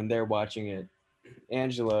when they're watching it,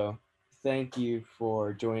 Angelo, thank you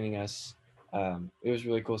for joining us. It was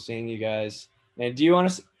really cool seeing you guys. And do you want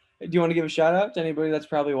to give a shout out to anybody that's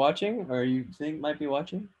probably watching or you think might be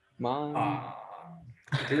watching? Mom.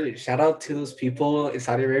 Dude, shout out to those people in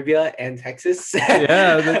Saudi Arabia and Texas.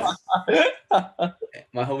 Yeah.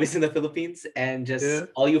 My homies in the Philippines and just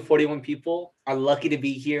all you 41 people are lucky to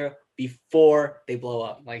be here before they blow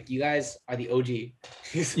up. Like you guys are the OG.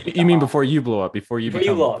 You mean before you blow up, before you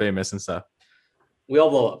become blow up. famous and stuff? We all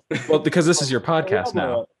blow up. Well, because this is your podcast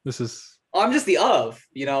now. This is. I'm just the of,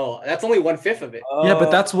 that's only 1/5 of it. Yeah,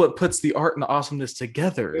 but that's what puts the art and the awesomeness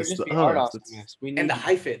together. Is the art of. awesomeness. And the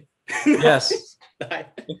hyphen. Yes.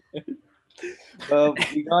 Well,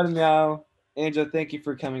 we got him now. Angelo, thank you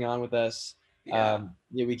for coming on with us. Yeah.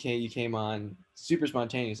 You came on super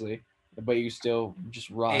spontaneously, but you still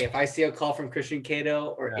just rock. Hey, if I see a call from Christian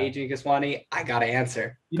Cato or Adrian Kiswani, I gotta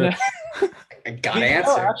answer. I gotta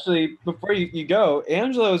answer. Actually, before you go,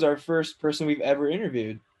 Angelo is our first person we've ever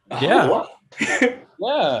interviewed. Yeah.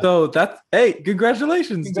 Yeah. So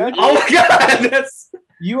congratulations. Dude. Oh my god,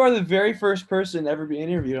 you are the very first person ever be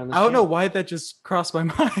interviewed on this. I don't know why that just crossed my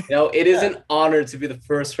mind. No, it is an honor to be the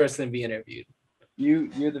first person to be interviewed.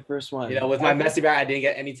 You're the first one. With my messy back, I didn't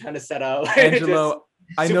get any time to set up. Angelo,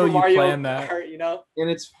 I know you planned that. And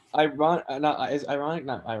it's ironic,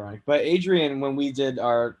 not ironic, but Adrian, when we did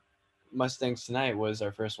our Mustangs Tonight, was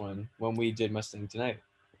our first one. When we did Mustang Tonight,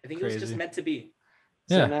 I think it was just meant to be.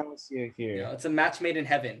 So Yeah. now let's see it here. It's a match made in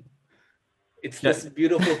heaven. It's this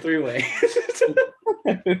beautiful three-way.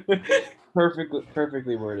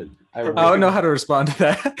 Perfectly worded. I don't know how to respond to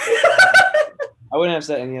that. I wouldn't have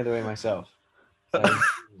said any other way myself.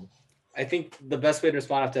 I think the best way to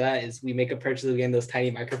respond after that is we make a purchase of getting those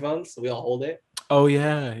tiny microphones, so we all hold it. Oh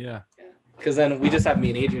yeah. Because then we just have me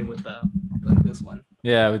and Adrian with this one.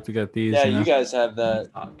 Yeah, we got these. Yeah, you guys have that.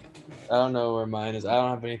 I don't know where mine is. I don't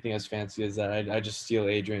have anything as fancy as that. I just steal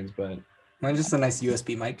Adrian's, but mine's just a nice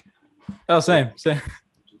USB mic. Oh, same.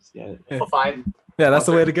 Yeah. Oh, fine. Yeah, that's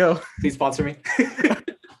the way to go. Please sponsor me.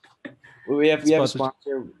 We have a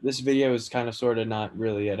sponsor. This video is kind of sort of not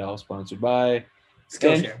really at all sponsored by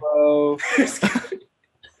Skillshare.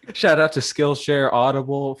 Shout out to Skillshare,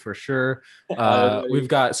 Audible for sure. We've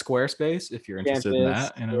got Squarespace if you're interested in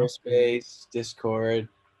that. Squarespace, Discord.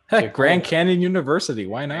 Heck, Grand Canyon University.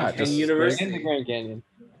 Why not? Grand University. And the Grand Canyon.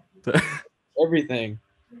 Everything.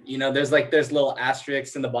 There's little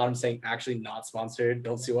asterisks in the bottom saying actually not sponsored.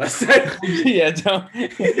 Don't sue us. Yeah,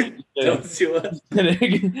 don't sue us.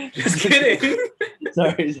 Just kidding.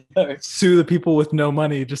 Sorry. Sue the people with no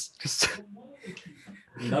money. Just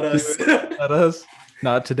not us. Not us.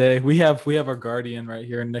 Not today. We have our guardian right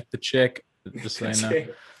here, Nick the Chick. Just so you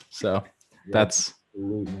know. So that's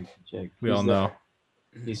we all know.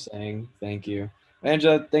 He's saying thank you.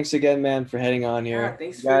 Angelo, thanks again, man, for heading on here.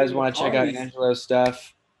 Thanks, you guys want to check out Angelo's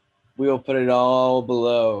stuff? We will put it all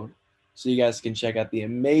below so you guys can check out the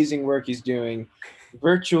amazing work he's doing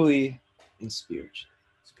virtually and spiritually.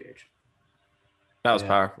 That was Yeah.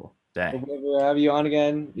 powerful. Dang. If we ever have you on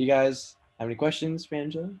again, you guys have any questions for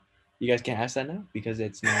Angelo? You guys can't ask that now because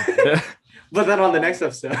it's not. Put that on the next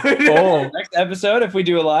episode. Oh, Next episode, if we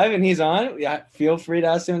do it live and he's on, yeah, feel free to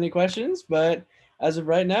ask him any questions. But as of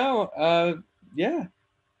right now, yeah,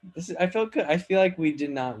 I felt good. I feel like we did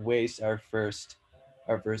not waste our first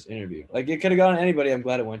interview. Like it could have gone to anybody. I'm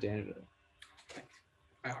glad it went to Angelo.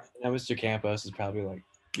 Now Mr. Campos is probably like,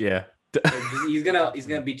 yeah. he's gonna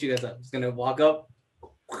beat you guys up. He's gonna walk up.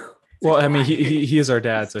 Well, I mean, he is our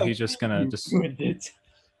dad, so he's just gonna just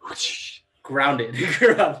grounded.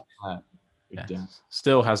 yeah.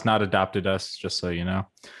 Still has not adopted us, just so you know.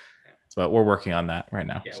 But we're working on that right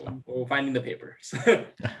now. Yeah, so. we're finding the papers.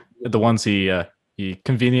 The ones he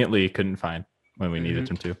conveniently couldn't find when we needed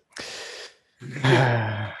him to.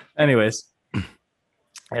 Anyways,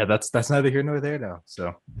 yeah, that's neither here nor there now.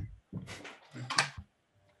 So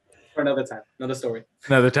for another time, another story.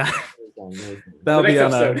 another time.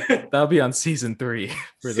 That'll be on season 3.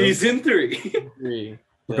 Season 3.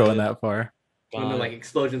 We're going that far. When the like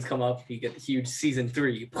explosions come up, you get the huge season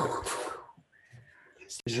 3.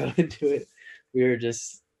 Into it. We were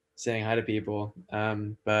just saying hi to people.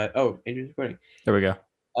 But Adrian's recording. There we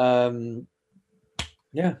go.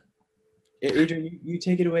 Yeah. Adrian, you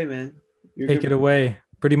take it away, man. Take it away.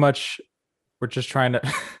 Pretty much, we're just trying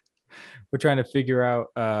to figure out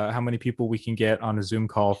how many people we can get on a Zoom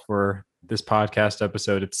call for this podcast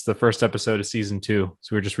episode. It's the first episode of season 2,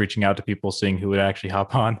 so we're just reaching out to people, seeing who would actually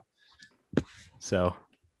hop on. So,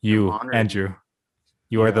 you, Andrew,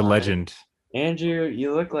 you are the legend. Andrew,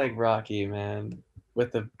 you look like Rocky, man.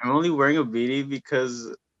 I'm only wearing a beanie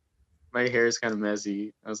because my hair is kind of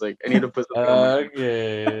messy. I was like, I need to put something on.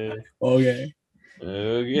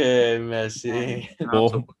 Okay, messy.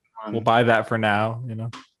 We'll buy that for now, you know.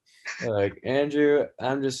 Like Andrew,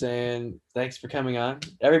 I'm just saying, thanks for coming on,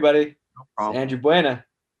 everybody. No problem. Andrew Buena,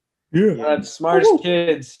 Yeah. one of the smartest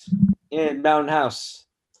kids in Mountain House.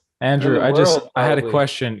 Andrew, In the world, I had a probably.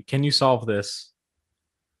 question. Can you solve this?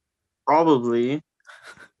 Probably.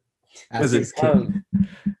 Is it?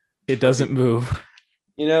 It doesn't move.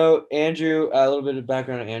 You know, Andrew, a little bit of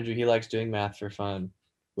background on Andrew. He likes doing math for fun,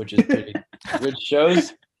 which is pretty, which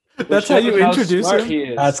shows. That's how you introduce smart him? he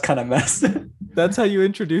is. That's kind of messed. That's how you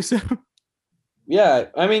introduce him? Yeah,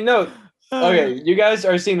 I mean, no. Okay, you guys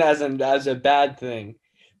are seeing that as a bad thing,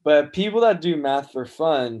 but people that do math for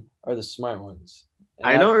fun are the smart ones. And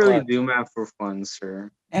I don't that's really why- do math for fun,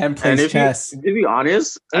 sir. And And plays if chess. to be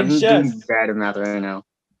honest, And I'm doing chess. bad at math right now.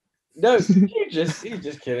 No, he's just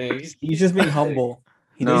kidding. He's just being humble.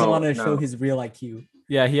 He doesn't No, want to show no. his real IQ.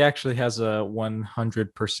 Yeah, he actually has a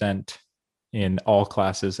 100% in all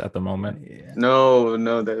classes at the moment. Yeah. No,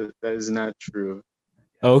 that is not true.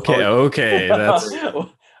 Okay, that's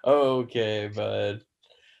Okay, bud.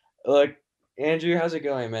 Look, Andrew, how's it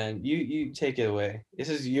going, man? You take it away. This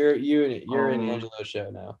is you're in Angelo's show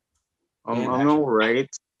now. And I'm all right.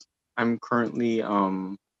 I'm currently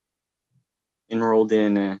enrolled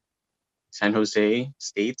in San Jose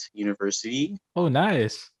State University. oh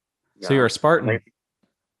nice. So Yeah. you're a Spartan.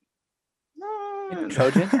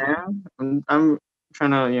 Trojan? Yeah, I'm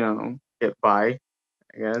trying to, get by,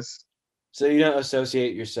 I guess. So you don't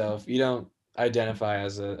associate yourself. You don't identify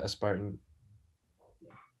as a Spartan.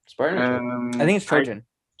 Spartan or Trojan? I think it's Trojan.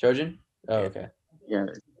 Trojan? Oh, okay. Yeah.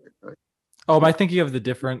 Oh, am I thinking of the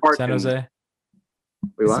different San Spartan. Jose?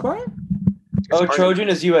 Wait, what? Spartan? Oh, Spartan. Trojan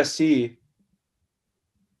is USC.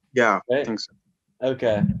 Yeah, I Right? think so.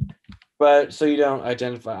 Okay. But so you don't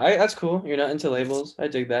identify. That's cool. You're not into labels. I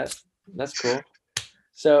dig that. That's cool.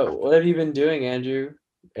 So what have you been doing, Andrew?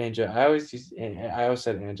 I always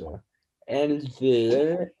said Angela.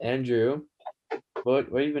 Andrew, what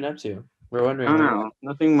have you been up to? We're I wondering. don't know.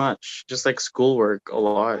 Nothing much. Just like schoolwork a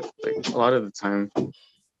lot. Like a lot of the time.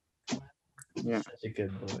 Yeah. Such a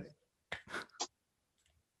good boy.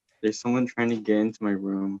 There's someone trying to get into my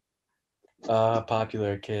room.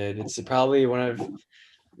 Popular kid. It's probably one of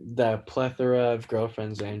the plethora of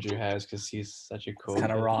girlfriends Andrew has because he's such a cool. It's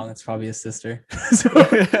kind of kid. wrong. It's probably his sister.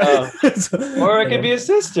 Oh. Or it could be a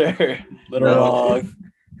sister. little No. wrong.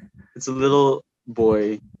 It's a little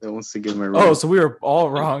boy that wants to get in my room. Oh, so we were all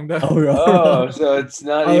wrong. Then. Oh, so it's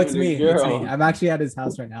not Oh, even it's me. a girl. It's me. I'm actually at his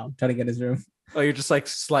house right now, trying to get his room. Oh, you're just like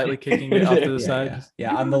slightly kicking it off to the Yeah, side. yeah.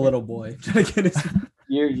 Yeah, I'm the little boy trying to get his.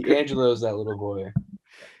 Angelo's that little boy.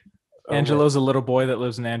 Oh, Angelo's a little boy that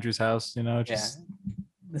lives in Andrew's house, just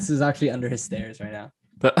This is actually under his stairs right now.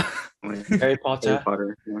 Like, Harry Harry Potter.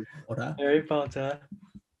 Potter. Yeah. What up? Harry Potter.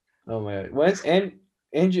 Oh my god.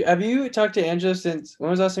 Andrew, have you talked to Angelo since when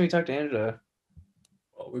was the last time you talked to Angelo?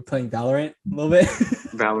 We're playing Valorant a little bit.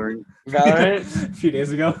 Valorant. Valorant? A few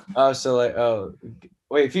days ago. Oh, so like,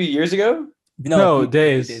 wait, a few years ago? No, a few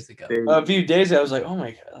days. days ago. Oh, a few days ago, I was like, oh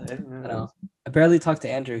my god, I didn't I know. know. I barely talk to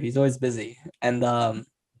Andrew. He's always busy. And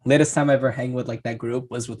latest time I ever hang with like that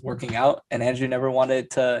group was with working out, and Andrew never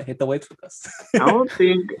wanted to hit the weights with us. I don't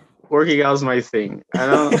think working out is my thing. I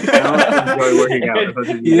don't enjoy working out. If I'm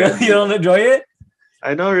being You honest. don't enjoy it?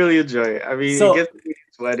 I don't really enjoy it. I mean, So- it gets me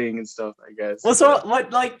sweating and stuff, I guess. Well, so but-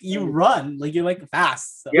 what? Like you run, like you like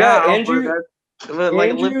fast. So. Yeah, but Andrew- but, like,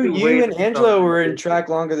 Andrew, lifting you weights and stuff Angelo like were in that. track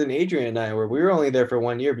longer than Adrian and I were. We were only there for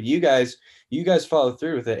 1 year, but you guys followed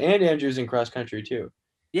through with it. And Andrew's in cross country too.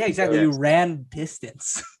 Yeah, exactly. Yes. You ran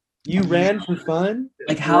distance. You ran for fun?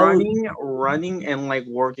 Like how running and like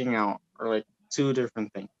working out are like two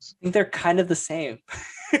different things. I think they're kind of the same.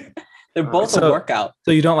 They're both So- a workout.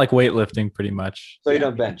 So you don't like weightlifting pretty much. So you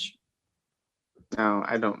don't bench. No,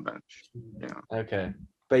 I don't bench. Yeah. Okay.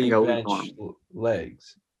 But you go bench on.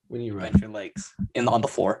 legs when you run. Bench your legs on the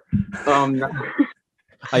floor. Not,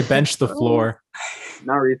 I bench the floor.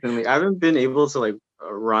 not recently. I haven't been able to like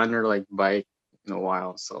run or like bike in a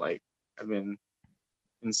while. So like I've been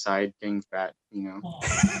inside getting fat, you know.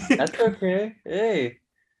 That's okay. Hey. It's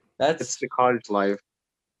That's the college life.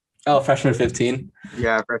 Oh, freshman 15.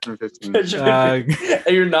 Yeah, freshman 15. Uh,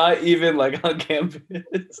 and you're not even like on campus.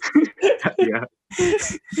 Yeah.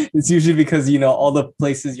 It's usually because all the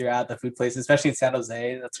places you're at, the food places, especially in San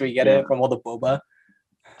Jose, that's where you get Yeah. it from all the boba.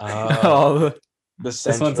 oh, the This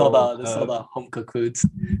one's central, all the home cooked foods.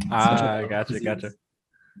 gotcha.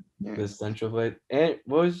 the central plate. And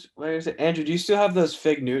what was it? Andrew, do you still have those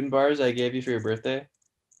fig Newton bars I gave you for your birthday?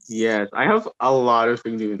 Yes, I have a lot of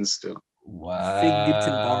Fig Newtons still. Wow.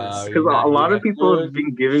 Newton bars. Because a lot of people have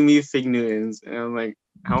been giving me Fig Newtons, and I'm like,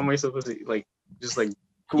 how am I supposed to like just like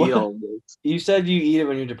eat all this? You said you eat it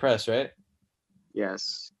when you're depressed, right?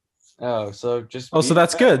 Yes. Oh, so just Oh, be so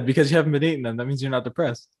that's depressed. good because you haven't been eating them. That means you're not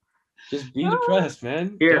depressed. Just be depressed,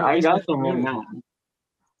 man. Here, Don't I waste got that some right food. now.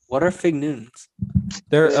 What are fig Newtons?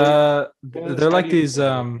 They're Yeah, they're like these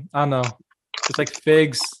I don't know. It's like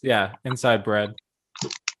figs, yeah, inside bread.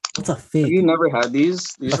 What's a Have fig? you never had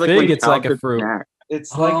these? These A are fig, my it's like a childhood fruit. snack.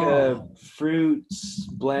 It's like a Oh. fruit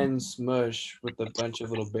blend smush with a bunch of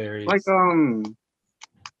little berries. Like I don't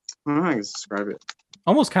know how to describe it.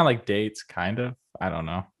 Almost kind of like dates, kind of. I don't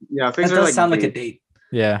know. Yeah, That figs are does like sound like a dates. date.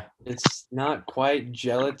 Yeah. It's not quite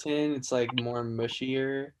gelatin. It's like more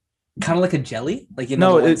mushier. Kind of like a jelly. Like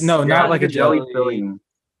No, the ones- no, Yeah, not like a jelly. jelly. filling.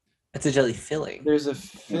 It's a jelly filling. There's a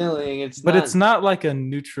filling. But it's not like a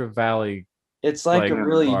Nutra Valley. It's like like a a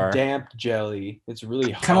really bar. damp jelly. It's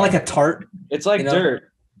really Kind of like a hard. tart. It's like you know? dirt.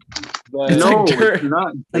 But It's like No, dirt. it's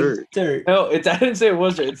not Like dirt. dirt. no, it's I didn't say it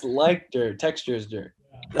was dirt. It's like dirt. Texture is dirt.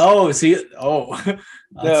 Oh, see. Oh.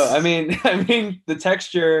 No, I mean the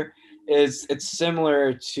texture is it's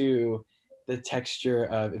similar to the texture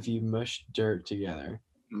of if you mush dirt together.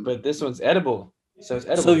 But this one's edible. So it's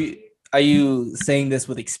edible. So are you saying this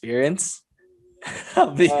with experience?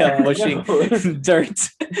 Of the mushing no. dirt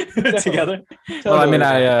together. Well, I mean,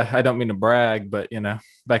 Totally. I don't mean to brag, but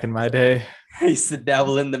back in my day, I used to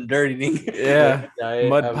dabble in them dirt eating. yeah, Diet, I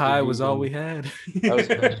mud was a pie was all vegan. we had. I was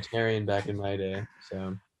a vegetarian back in my day,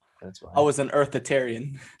 so that's why. I was an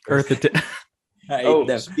earthitarian. Earth. I Oh, ate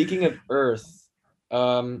them. speaking of Earth,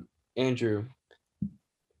 Andrew,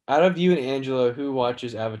 out of you and Angelo, who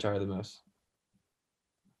watches Avatar the most?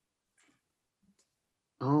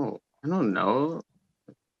 Oh, I don't know.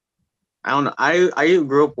 I don't know. I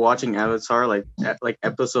grew up watching Avatar like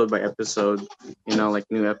episode by episode, like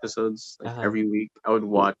new episodes like Uh-huh. every week. I would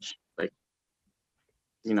watch like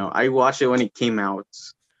I watched it when it came out.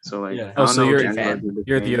 So like Yeah. I Oh, don't so know you're if Angelo did the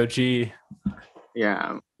You're the same. OG.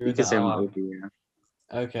 Yeah, You're you could the say I'm op. OG, yeah.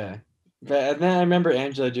 Okay. But and then I remember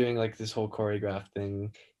Angelo doing like this whole choreograph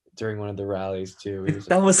thing during one of the rallies too. He was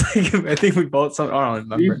That was like I think we both. I don't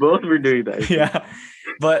We remember. both were doing that. Yeah,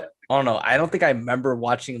 but I don't know. I don't think I remember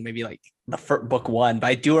watching maybe like the first book one, but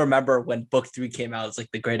I do remember when book three came out. It was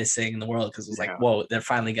like the greatest thing in the world because it was Yeah. like, whoa, they're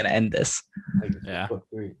finally gonna end this. like, Yeah. book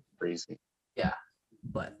three. Crazy.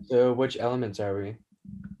 But So which elements are we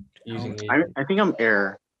using? I think I'm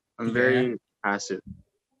air. I'm Yeah. very passive.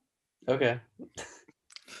 Okay.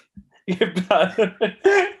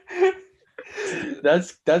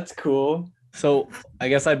 that's cool. so I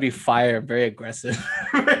guess I'd be fire, very aggressive.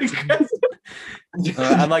 Very aggressive.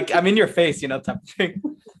 I'm in your face, type of thing.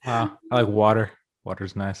 Wow, I like water.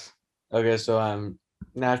 Water's nice. Okay, so I'm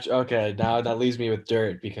natural. Okay, now that leaves me with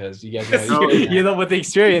dirt because you guys know No, with the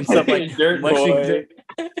experience of like dirt mushing boy. dirt.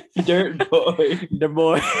 Dirt boy. The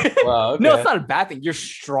boy. Wow. Okay. No, it's not a bad thing. You're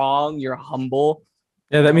strong. You're humble.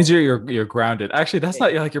 Yeah, that means you're grounded. Actually, that's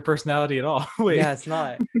not like your personality at all. Wait, Yeah, it's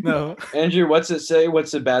not. no. Andrew, what's it say?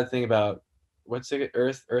 What's the bad thing about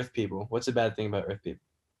Earth people? What's the bad thing about Earth people?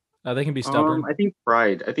 They can be stubborn. I think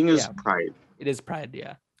pride. I think it's Yeah. pride. It is pride.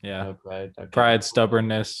 Yeah. Yeah, Oh, pride. Okay. pride,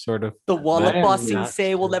 stubbornness, sort of. The wall I of am bossing not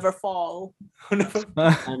say will stubborn. never fall.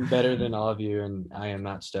 I'm better than all of you, and I am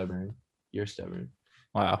not stubborn. You're stubborn.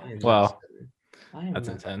 Wow. I am not Well, stubborn. I am that's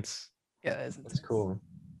not. intense. Yeah, That's cool.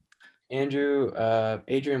 Andrew,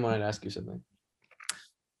 Adrian wanted to ask you something.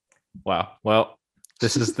 Wow. Well,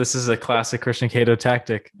 this is a classic Christian Cato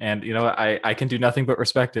tactic, and you know what? I can do nothing but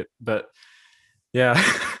respect it. But yeah,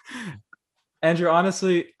 Andrew,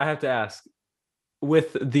 honestly, I have to ask.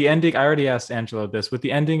 With the ending, I already asked Angelo this. With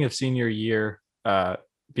the ending of senior year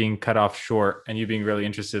being cut off short, and you being really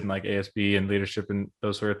interested in like ASB and leadership and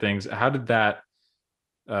those sort of things, how did that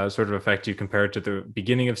sort of affect you compared to the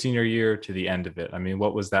beginning of senior year to the end of it? I mean,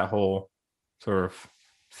 what was that whole sort of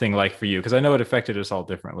thing like for you? Because I know it affected us all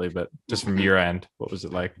differently, but just from your end, what was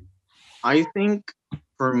it like? I think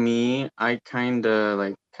for me, I kind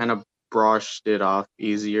of brushed it off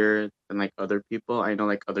easier than like other people. I know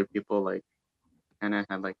like other people like kind of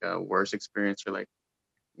had like a worse experience or like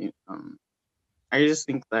I just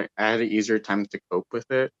think that I had an easier time to cope with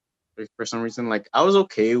it. Like, for some reason, like I was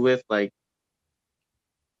okay with like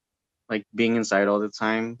being inside all the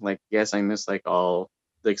time. Like yes, I miss like all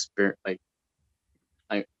the experience. Like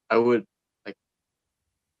I would like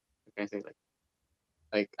what can I say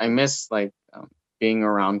like I miss like being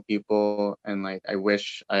around people and like I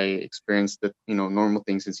wish I experienced the normal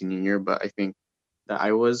things in senior year. But I think that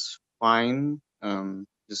I was fine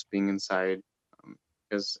just being inside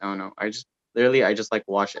because I don't know. I just like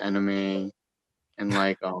watch anime and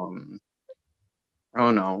like I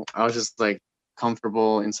don't know. I was just like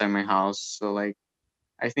comfortable inside my house. So like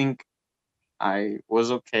I think I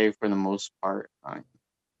was okay for the most part.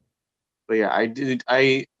 But yeah, I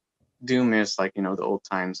do miss like the old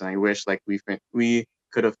times, and I wish like we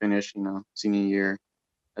could have finished senior year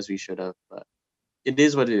as we should have. But it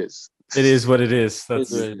is what it is. It is what it is. Is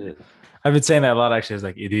That's what it is. I've been saying that a lot actually. It's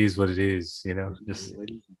like it is what it is, just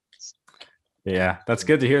yeah. That's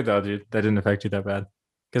good to hear though, dude. That didn't affect you that bad.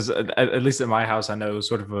 Because at least at my house, I know it was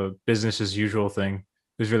sort of a business as usual thing. It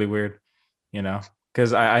was really weird,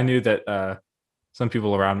 because I knew that some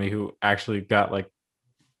people around me who actually got like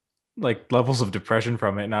levels of depression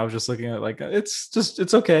from it, and I was just looking at like it's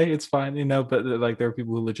okay, it's fine, but like there were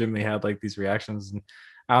people who legitimately had like these reactions, and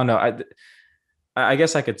I don't know. I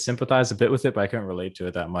guess I could sympathize a bit with it, but I couldn't relate to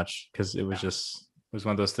it that much because it was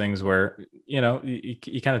one of those things where you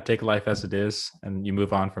kind of take life as it is and you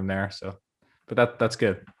move on from there. So, but that's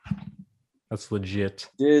good. That's legit.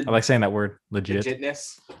 Did I like saying that word, legit.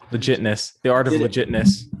 Legitness. The art of Did-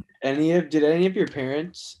 legitness. did any of your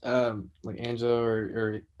parents like Angelo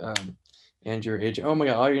or Andrew or AJ? Oh my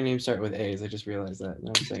god, all your names start with A's. I just realized that.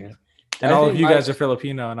 No, I'm saying. And I all think of you my- guys are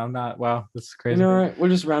Filipino, and I'm not. Wow, this is You crazy. know what? We'll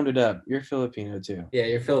just round it up. You're Filipino too. Yeah,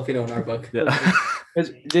 you're Filipino in our book. Yeah.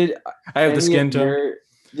 'Cause did I have the any skin of tone.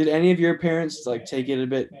 did any of your parents like take it a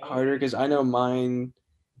bit harder? Because I know mine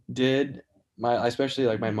did. Especially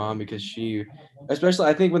like my mom, because especially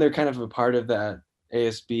I think when they're kind of a part of that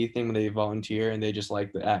ASB thing when they volunteer and they just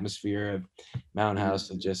like the atmosphere of Mountain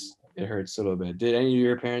House, it hurts a little bit. Did any of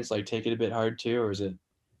your parents like take it a bit hard too, or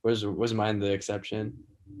was mine the exception?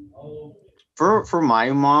 For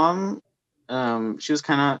my mom, she was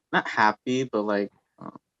kind of not happy, but like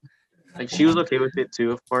she was okay with it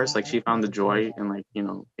too. Of course, like she found the joy in like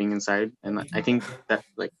being inside, and like, I think that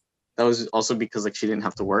like that was also because like she didn't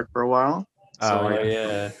have to work for a while. So Oh, like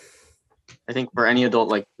yeah. I think for any adult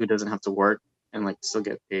like who doesn't have to work and like still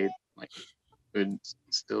get paid, like would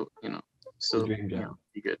still still dream job.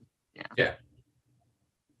 be good. Yeah.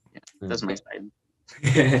 That's my side.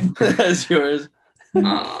 That's yours. I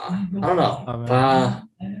don't know. Oh,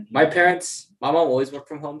 man. My parents, my mom always worked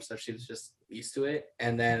from home, so she was just used to it.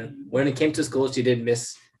 And then when it came to school, she did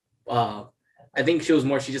miss. I think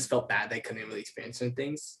she just felt bad that I couldn't really experience certain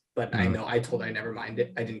things. But I know I told her I never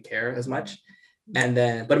minded. I didn't care as much. And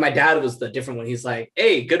then, but my dad was the different one. He's like,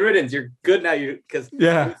 "Hey, good riddance. You're good now." Because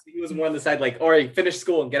Yeah. he was more on the side like, "All right, finish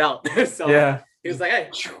school and get out." So Yeah. he was like, "Hey,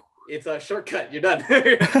 it's a shortcut. You're done."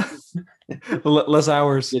 Less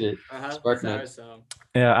hours. Did it. Sorry, so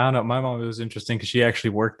Yeah, I don't know. My mom, it was interesting because she actually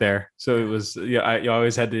worked there, so it was you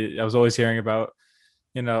always had to. I was always hearing about,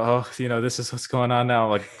 this is what's going on now.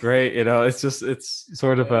 Like, great, it's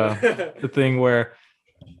sort of the thing where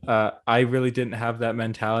I really didn't have that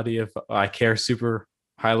mentality of I care super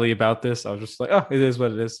highly about this. I was just like, oh, it is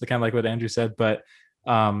what it is. Kind of like what Andrew said, but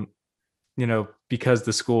Because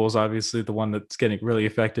the school is obviously the one that's getting really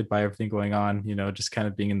affected by everything going on, just kind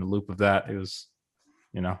of being in the loop of that. It was,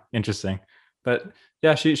 interesting. But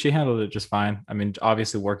yeah, she handled it just fine. I mean,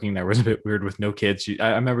 obviously working there was a bit weird with no kids. I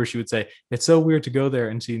remember she would say, it's so weird to go there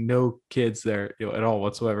and see no kids there at all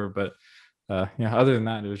whatsoever. But other than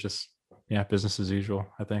that, it was just, business as usual,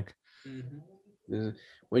 I think.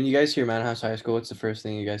 When you guys hear Mountain House High School, what's the first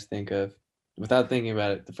thing you guys think of? Without thinking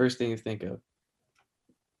about it, the first thing you think of.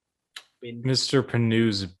 Mr.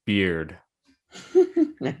 Panu's beard.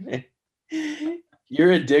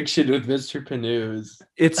 Your addiction with Mr. Panu's.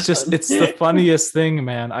 It's the funniest thing,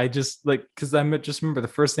 man. I just because I just remember the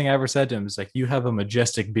first thing I ever said to him is like, you have a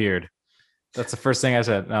majestic beard. That's the first thing I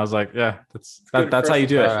said. And I was like, yeah, that's how you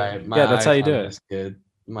do it. All right, that's how you do it. Good.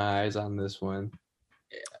 My eyes on this one.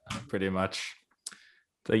 Yeah, pretty much.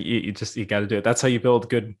 So you got to do it. That's how you build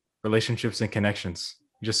good relationships and connections.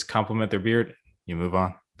 You just compliment their beard, you move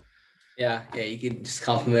on. Yeah, you can just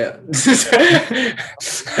compliment.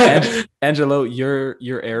 Angelo,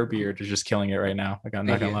 your air beard is just killing it right now. I'm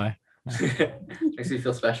not gonna lie. Makes me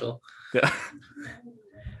feel special. Yeah.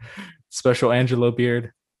 Special Angelo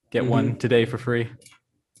beard. Get one today for free.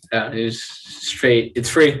 Yeah, it's straight. It's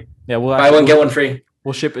free. Yeah, buy one get one free.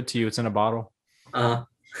 We'll ship it to you. It's in a bottle. You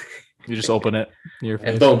just open it.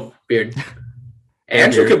 And boom, beard.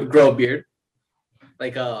 Andrew could grow a beard,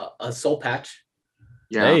 like a soul patch.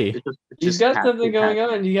 Yeah, hey, you've got something going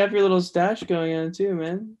on. You have your little stash going on too,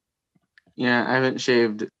 man. Yeah, I haven't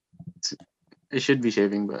shaved. I should be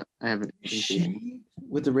shaving, but I haven't been shaving.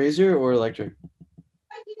 With the razor or electric?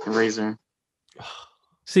 A razor.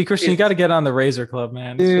 See, Christian, you got to get on the razor club,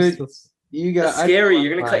 man. Dude, you got it's scary.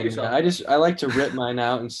 You're gonna cut yourself. I like to rip mine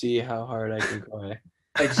out and see how hard I can cry.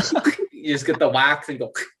 You just get the wax and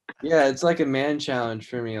go. Yeah, it's like a man challenge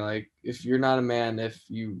for me. Like, if you're not a man, if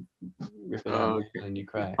you rip it out and you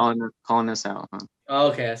cry. Calling us out, huh?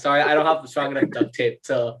 Okay, sorry, I don't have strong enough duct tape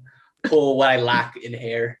to pull what I lack in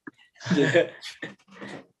hair. Yeah.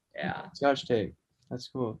 Scotch tape. That's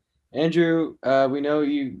cool. Andrew, we know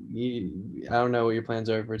you. I don't know what your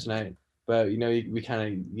plans are for tonight, but we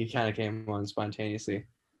kind of came on spontaneously.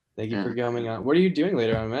 Thank you for coming on. What are you doing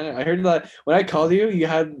later on, man? I heard that when I called you, you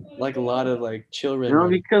had like a lot of like children. No,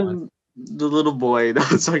 because the little boy that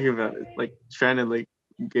I was talking about, like trying to like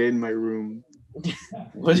get in my room.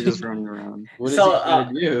 He's just running around. What is he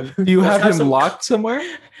trying to do? Do you have him locked somewhere?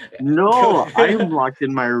 No, I am locked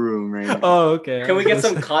in my room right now. Oh, okay. Can we get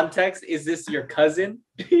some context? Is this your cousin?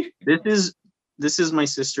 This is my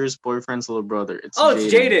sister's boyfriend's little brother. It's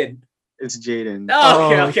Jaden. It's Jaden.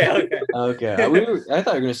 Oh, okay. Okay. I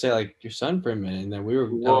thought you were gonna say like your son for a minute, and then we were.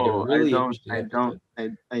 Whoa,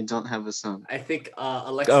 I don't have a son. I think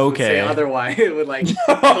Alexis would say otherwise. It would like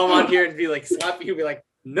come on here and be like slap you, be like,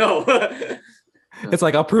 no. It's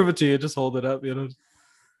like, I'll prove it to you. Just hold it up,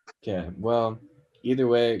 Okay. Well, either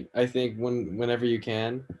way, I think whenever you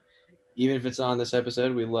can, even if it's on this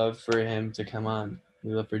episode, we love for him to come on.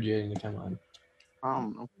 We love for Jaden to come on.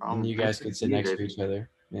 No problem. And you guys could sit next to each other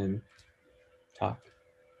and talk.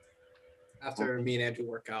 After me and Andrew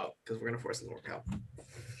work out, because we're gonna force him to work out.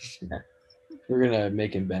 Yeah. We're gonna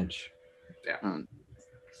make him bench. Yeah.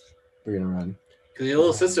 We're gonna run. Because your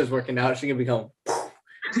little sister's working out, she's gonna become.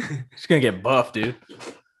 She's gonna get buff, dude.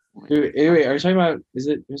 Dude, anyway, are you talking about? Is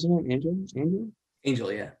it Angel?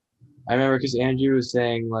 Angel, yeah. I remember because Andrew was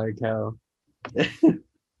saying like how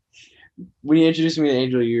when you introduced me to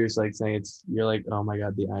Angel, you were just like saying you're like, oh my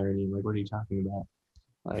god, the irony. Like, what are you talking about?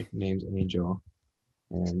 Like, name's Angel,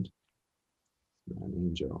 and I'm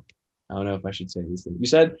Angel. I don't know if I should say these things. You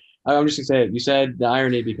said, I'm just gonna say it. You said the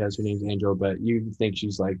irony because her name's Angel, but you think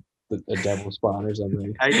she's like a devil spawn or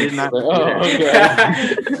something. I did not. Like,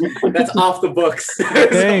 okay. That's off the books.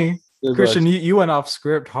 Dang. Christian, you went off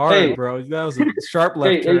script hard, bro. That was a sharp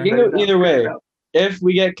left turn. Either way, if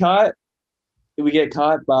we get caught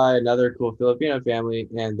by another cool Filipino family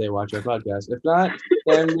and they watch our podcast. If not,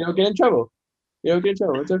 then you don't get in trouble.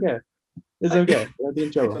 It's okay. It's okay. You don't get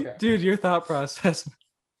in trouble. Dude, your thought process.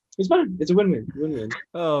 It's fine. It's a win-win.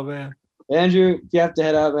 Oh, man. Andrew, you have to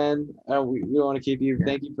head out, man. We don't want to keep you.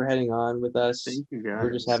 Thank you for heading on with us. Thank you, guys.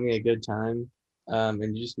 We're just having a good time.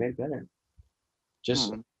 And you just made it better.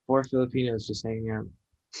 Just 4 Filipinos just hanging out.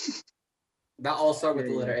 Not all start with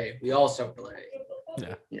the letter A. We all start with the letter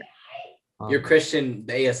A. Yeah. You're Christian,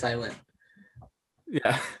 the A is silent.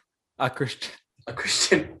 Yeah. A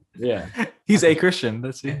Christian. Yeah. He's a Christian.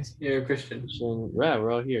 That's it. You're a Christian. Yeah,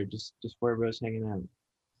 we're all here. Just 4 bros hanging out.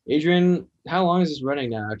 Adrian, how long is this running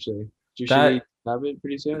now, actually? Should we stop it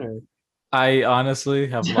pretty soon? Or? I honestly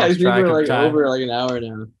have lost I think track we're of time. over like an hour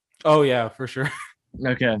now. Oh, yeah, for sure.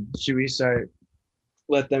 Okay. Should we start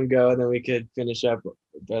let them go, and then we could finish up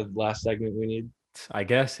the last segment we need. I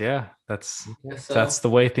guess, yeah. That's So the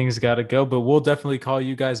way things got to go. But we'll definitely call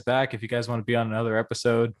you guys back if you guys want to be on another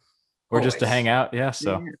episode or just to always. hang out. Yeah,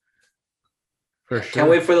 so for sure. Can't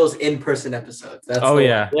wait for those in-person episodes. That's Oh the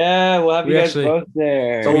yeah. Yeah, we'll have We you guys actually- both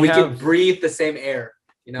there. So We we have- can breathe the same air.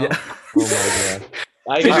 You know. Yeah. Oh my god.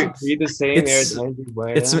 I get to breathe the same air It's- as Andrew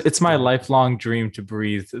Buena. It's my lifelong dream to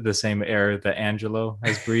breathe the same air that Angelo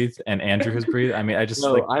has breathed and Andrew has breathed. I mean, I just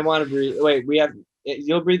No, like I want to breathe. Wait,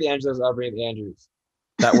 you'll breathe the Angelos, I'll breathe the Andrews.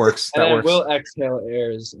 that works. And That then works. we'll exhale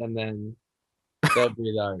airs, and then they'll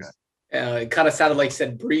breathe ours. It kind of sounded like you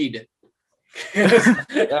said breed.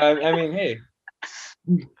 I mean, hey.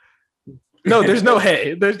 No, there's no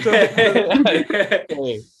hey. There's no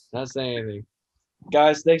Hey, not saying anything.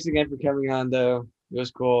 Guys, thanks again for coming on, though. It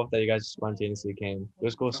was cool that you guys spontaneously came. It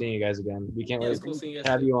was cool seeing you guys again. We can't Yeah, wait it's cool seeing you to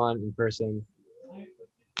guys have too. you on in person.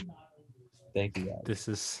 Thank you, guys. This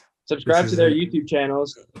is Subscribe this to their is YouTube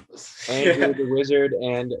channels, Andrew the Wizard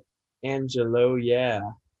and Angelo. Yeah.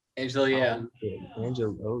 Angelo, yeah.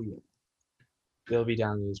 Angelo. Oh, yeah. They'll be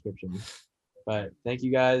down in the description. But thank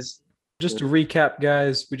you guys. just to recap,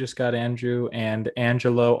 guys. We just got Andrew and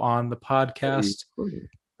Angelo on the podcast.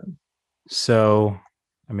 So,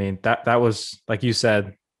 I mean, that was like you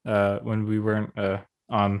said when we weren't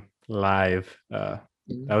on live. That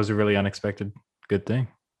was a really unexpected good thing.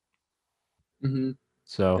 Mm-hmm.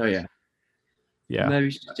 So, Oh yeah, yeah.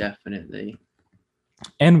 maybe definitely.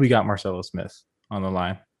 And we got Marcelo Smith on the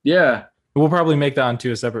line. Yeah, We'll probably make that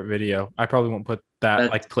onto a separate video. I probably won't put that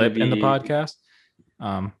That's like clip gonna in the be- podcast.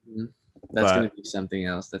 that's But- gonna be something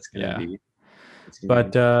else. That's gonna Yeah. be. it's gonna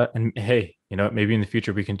But be- and hey, you know, maybe in the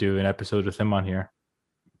future we can do an episode with him on here.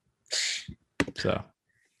 So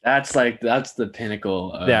that's the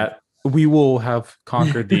pinnacle. Of, yeah, we will have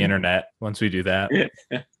conquered the internet once we do that.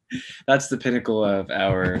 that's the pinnacle of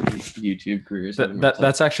our YouTube careers.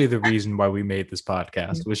 That's actually the reason why we made this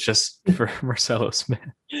podcast was just for Marcelo Smith.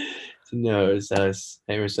 No, it's us.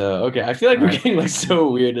 Hey, Marcelo. Okay, I feel like we're Alright. getting like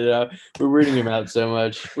so weirded out. We're weirding him out so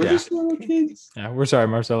much. We're Yeah. just little kids. Yeah, we're sorry,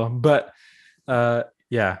 Marcelo. But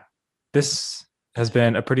yeah, this has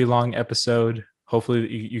been a pretty long episode. Hopefully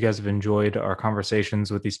you guys have enjoyed our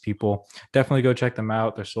conversations with these people. Definitely go check them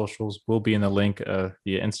out. Their socials will be in the link via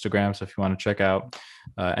Instagram. So if you want to check out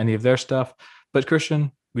any of their stuff. But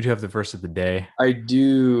Christian, we do have the verse of the day. I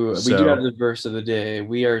do. We So- do have the verse of the day.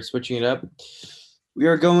 We are switching it up. We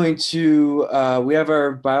are going to. We have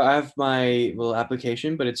I have my little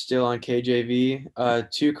application, but it's still on KJV.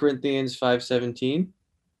 2 Corinthians 5:17.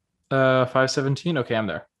 517. Okay, I'm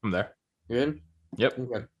there. Good. Yep.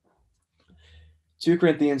 Okay. 2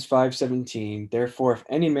 Corinthians 5:17. Therefore, if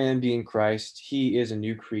any man be in Christ, he is a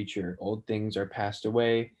new creature. Old things are passed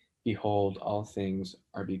away. Behold, all things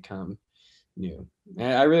are become new.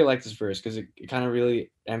 And I really like this verse because it kind of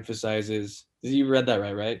really emphasizes. You read that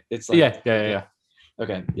right? It's like Yeah.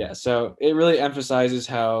 Okay, yeah. So it really emphasizes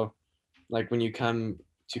how, like, when you come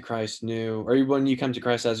to Christ new, or when you come to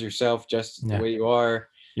Christ as yourself, just Yeah. the way you are,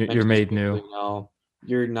 You're made new. mentally,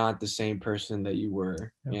 you're not the same person that you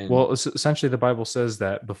were. And Well, essentially, the Bible says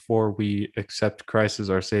that before we accept Christ as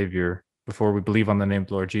our Savior, before we believe on the name of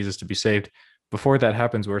the Lord Jesus to be saved, before that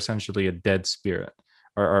happens, we're essentially a dead spirit.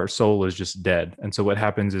 Our soul is just dead. And so what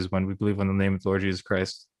happens is when we believe on the name of the Lord Jesus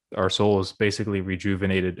Christ, our soul is basically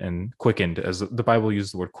rejuvenated and quickened, as the Bible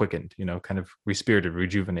uses the word quickened, you know, kind of respirited,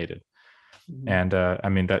 rejuvenated. And I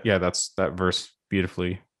mean that's that verse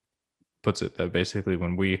beautifully puts it, that basically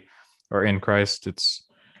when we are in Christ,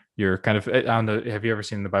 you're kind of, I don't know, have you ever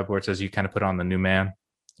seen the Bible where it says you kind of put on the new man,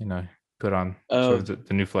 you know, put on sort of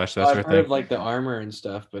the new flesh, that I've sort of heard thing. of like the armor and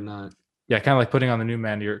stuff, but not. Yeah, kind of like putting on the new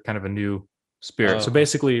man, you're kind of a new spirit. So Oh.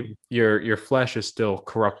 basically your flesh is still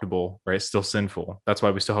corruptible, right? It's still sinful. That's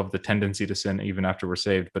why we still have the tendency to sin even after we're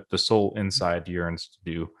saved, but the soul inside yearns to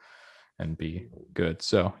do and be good.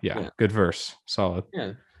 So yeah. Good verse. Solid.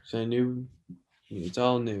 Yeah. So new. It's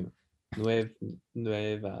all new.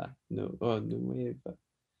 Nueva. No. Oh, nueva.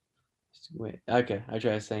 Wait. Okay. I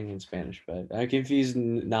tried saying it in Spanish, but I confused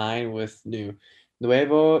 9 with new.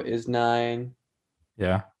 Nuevo is 9.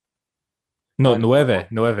 Yeah. No, nueve.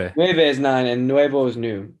 Nueve is 9, and nuevo is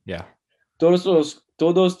new. Yeah.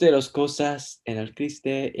 Todos de las cosas en el Cristo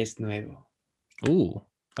es nuevo. Ooh,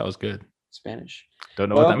 that was good. Spanish. Don't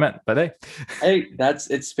know what that Well, meant, but hey. Hey,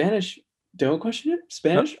 it's Spanish. Don't question it.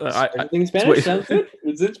 Spanish. I- Everything in wait. Spanish sounds good.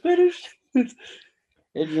 It's in Spanish.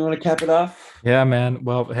 Hey, do you want to cap it off? Yeah, man.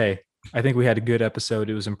 Well, hey, I think we had a good episode.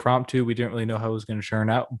 It was impromptu. We didn't really know how it was going to turn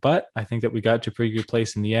out, but I think that we got to a pretty good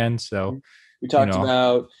place in the end. So We talked know,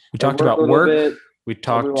 about we talked our about a little work. bit. We We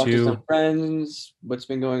talked watched to some friends. What's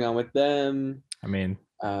been going on with them? I mean,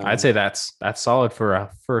 Um, I'd say that's solid for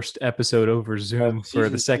a first episode over Zoom of for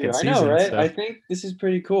the season second 2. I season. know, right? So I think this is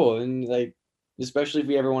pretty cool, and like, especially if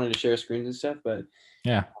we ever wanted to share screens and stuff. But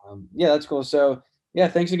yeah, yeah, that's cool. So yeah,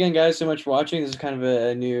 thanks again, guys, so much for watching. This is kind of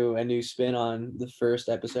a new spin on the first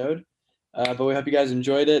episode, but we hope you guys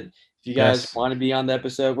enjoyed it. If you guys Yes. want to be on the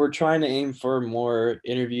episode, we're trying to aim for more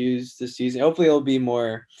interviews this season. Hopefully, it'll be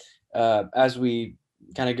more as we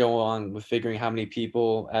kind of go on with figuring how many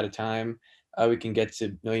people at a time we can get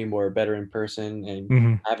to know you more better in person and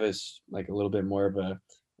Mhm. have us like a little bit more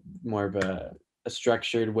of a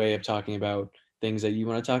structured way of talking about things that you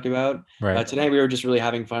want to talk about. Right. Today we were just really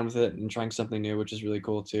having fun with it and trying something new, which is really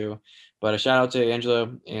cool too. But a shout out to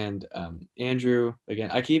Angelo and Andrew again.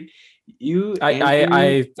 I keep you I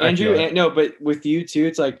Andrew feel it. no, but with you too,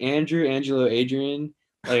 it's like Andrew, Angelo, Adrian.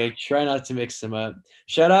 Like I try not to mix them up.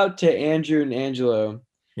 Shout out to Andrew and Angelo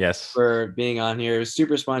Yes. for being on here. It was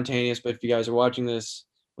super spontaneous, but if you guys are watching this,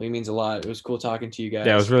 well, it means a lot. It was cool talking to you guys.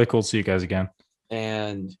 Yeah, it was really cool to see you guys again.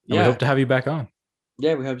 And And yeah, we hope to have you back on.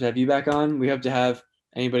 yeah, we hope to have you back on. We hope to have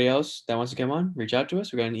anybody else that wants to come on, reach out to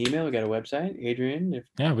us. We got an email, we got a website, Adrian. If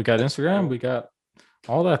Yeah, we got Instagram, we got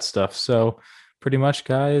all that stuff. So pretty much,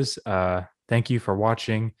 guys, thank you for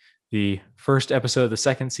watching the first episode of the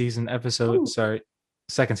second season episode. Ooh. Sorry,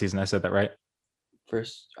 second season. I said that right.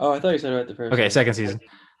 first, oh, I thought you said it right the first. Okay, one. second season.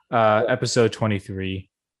 Episode 23.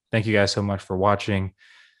 Thank you guys so much for watching.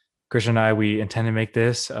 Christian and I, we intend to make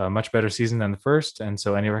this a much better season than the first. And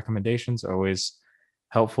so any recommendations are always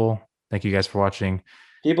helpful. Thank you guys for watching.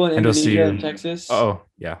 People in And we'll see Indonesia you. and Texas Oh,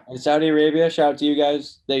 yeah. and Saudi Arabia, shout out to you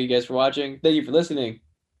guys. Thank you guys for watching. Thank you for listening.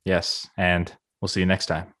 Yes. And we'll see you next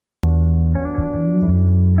time.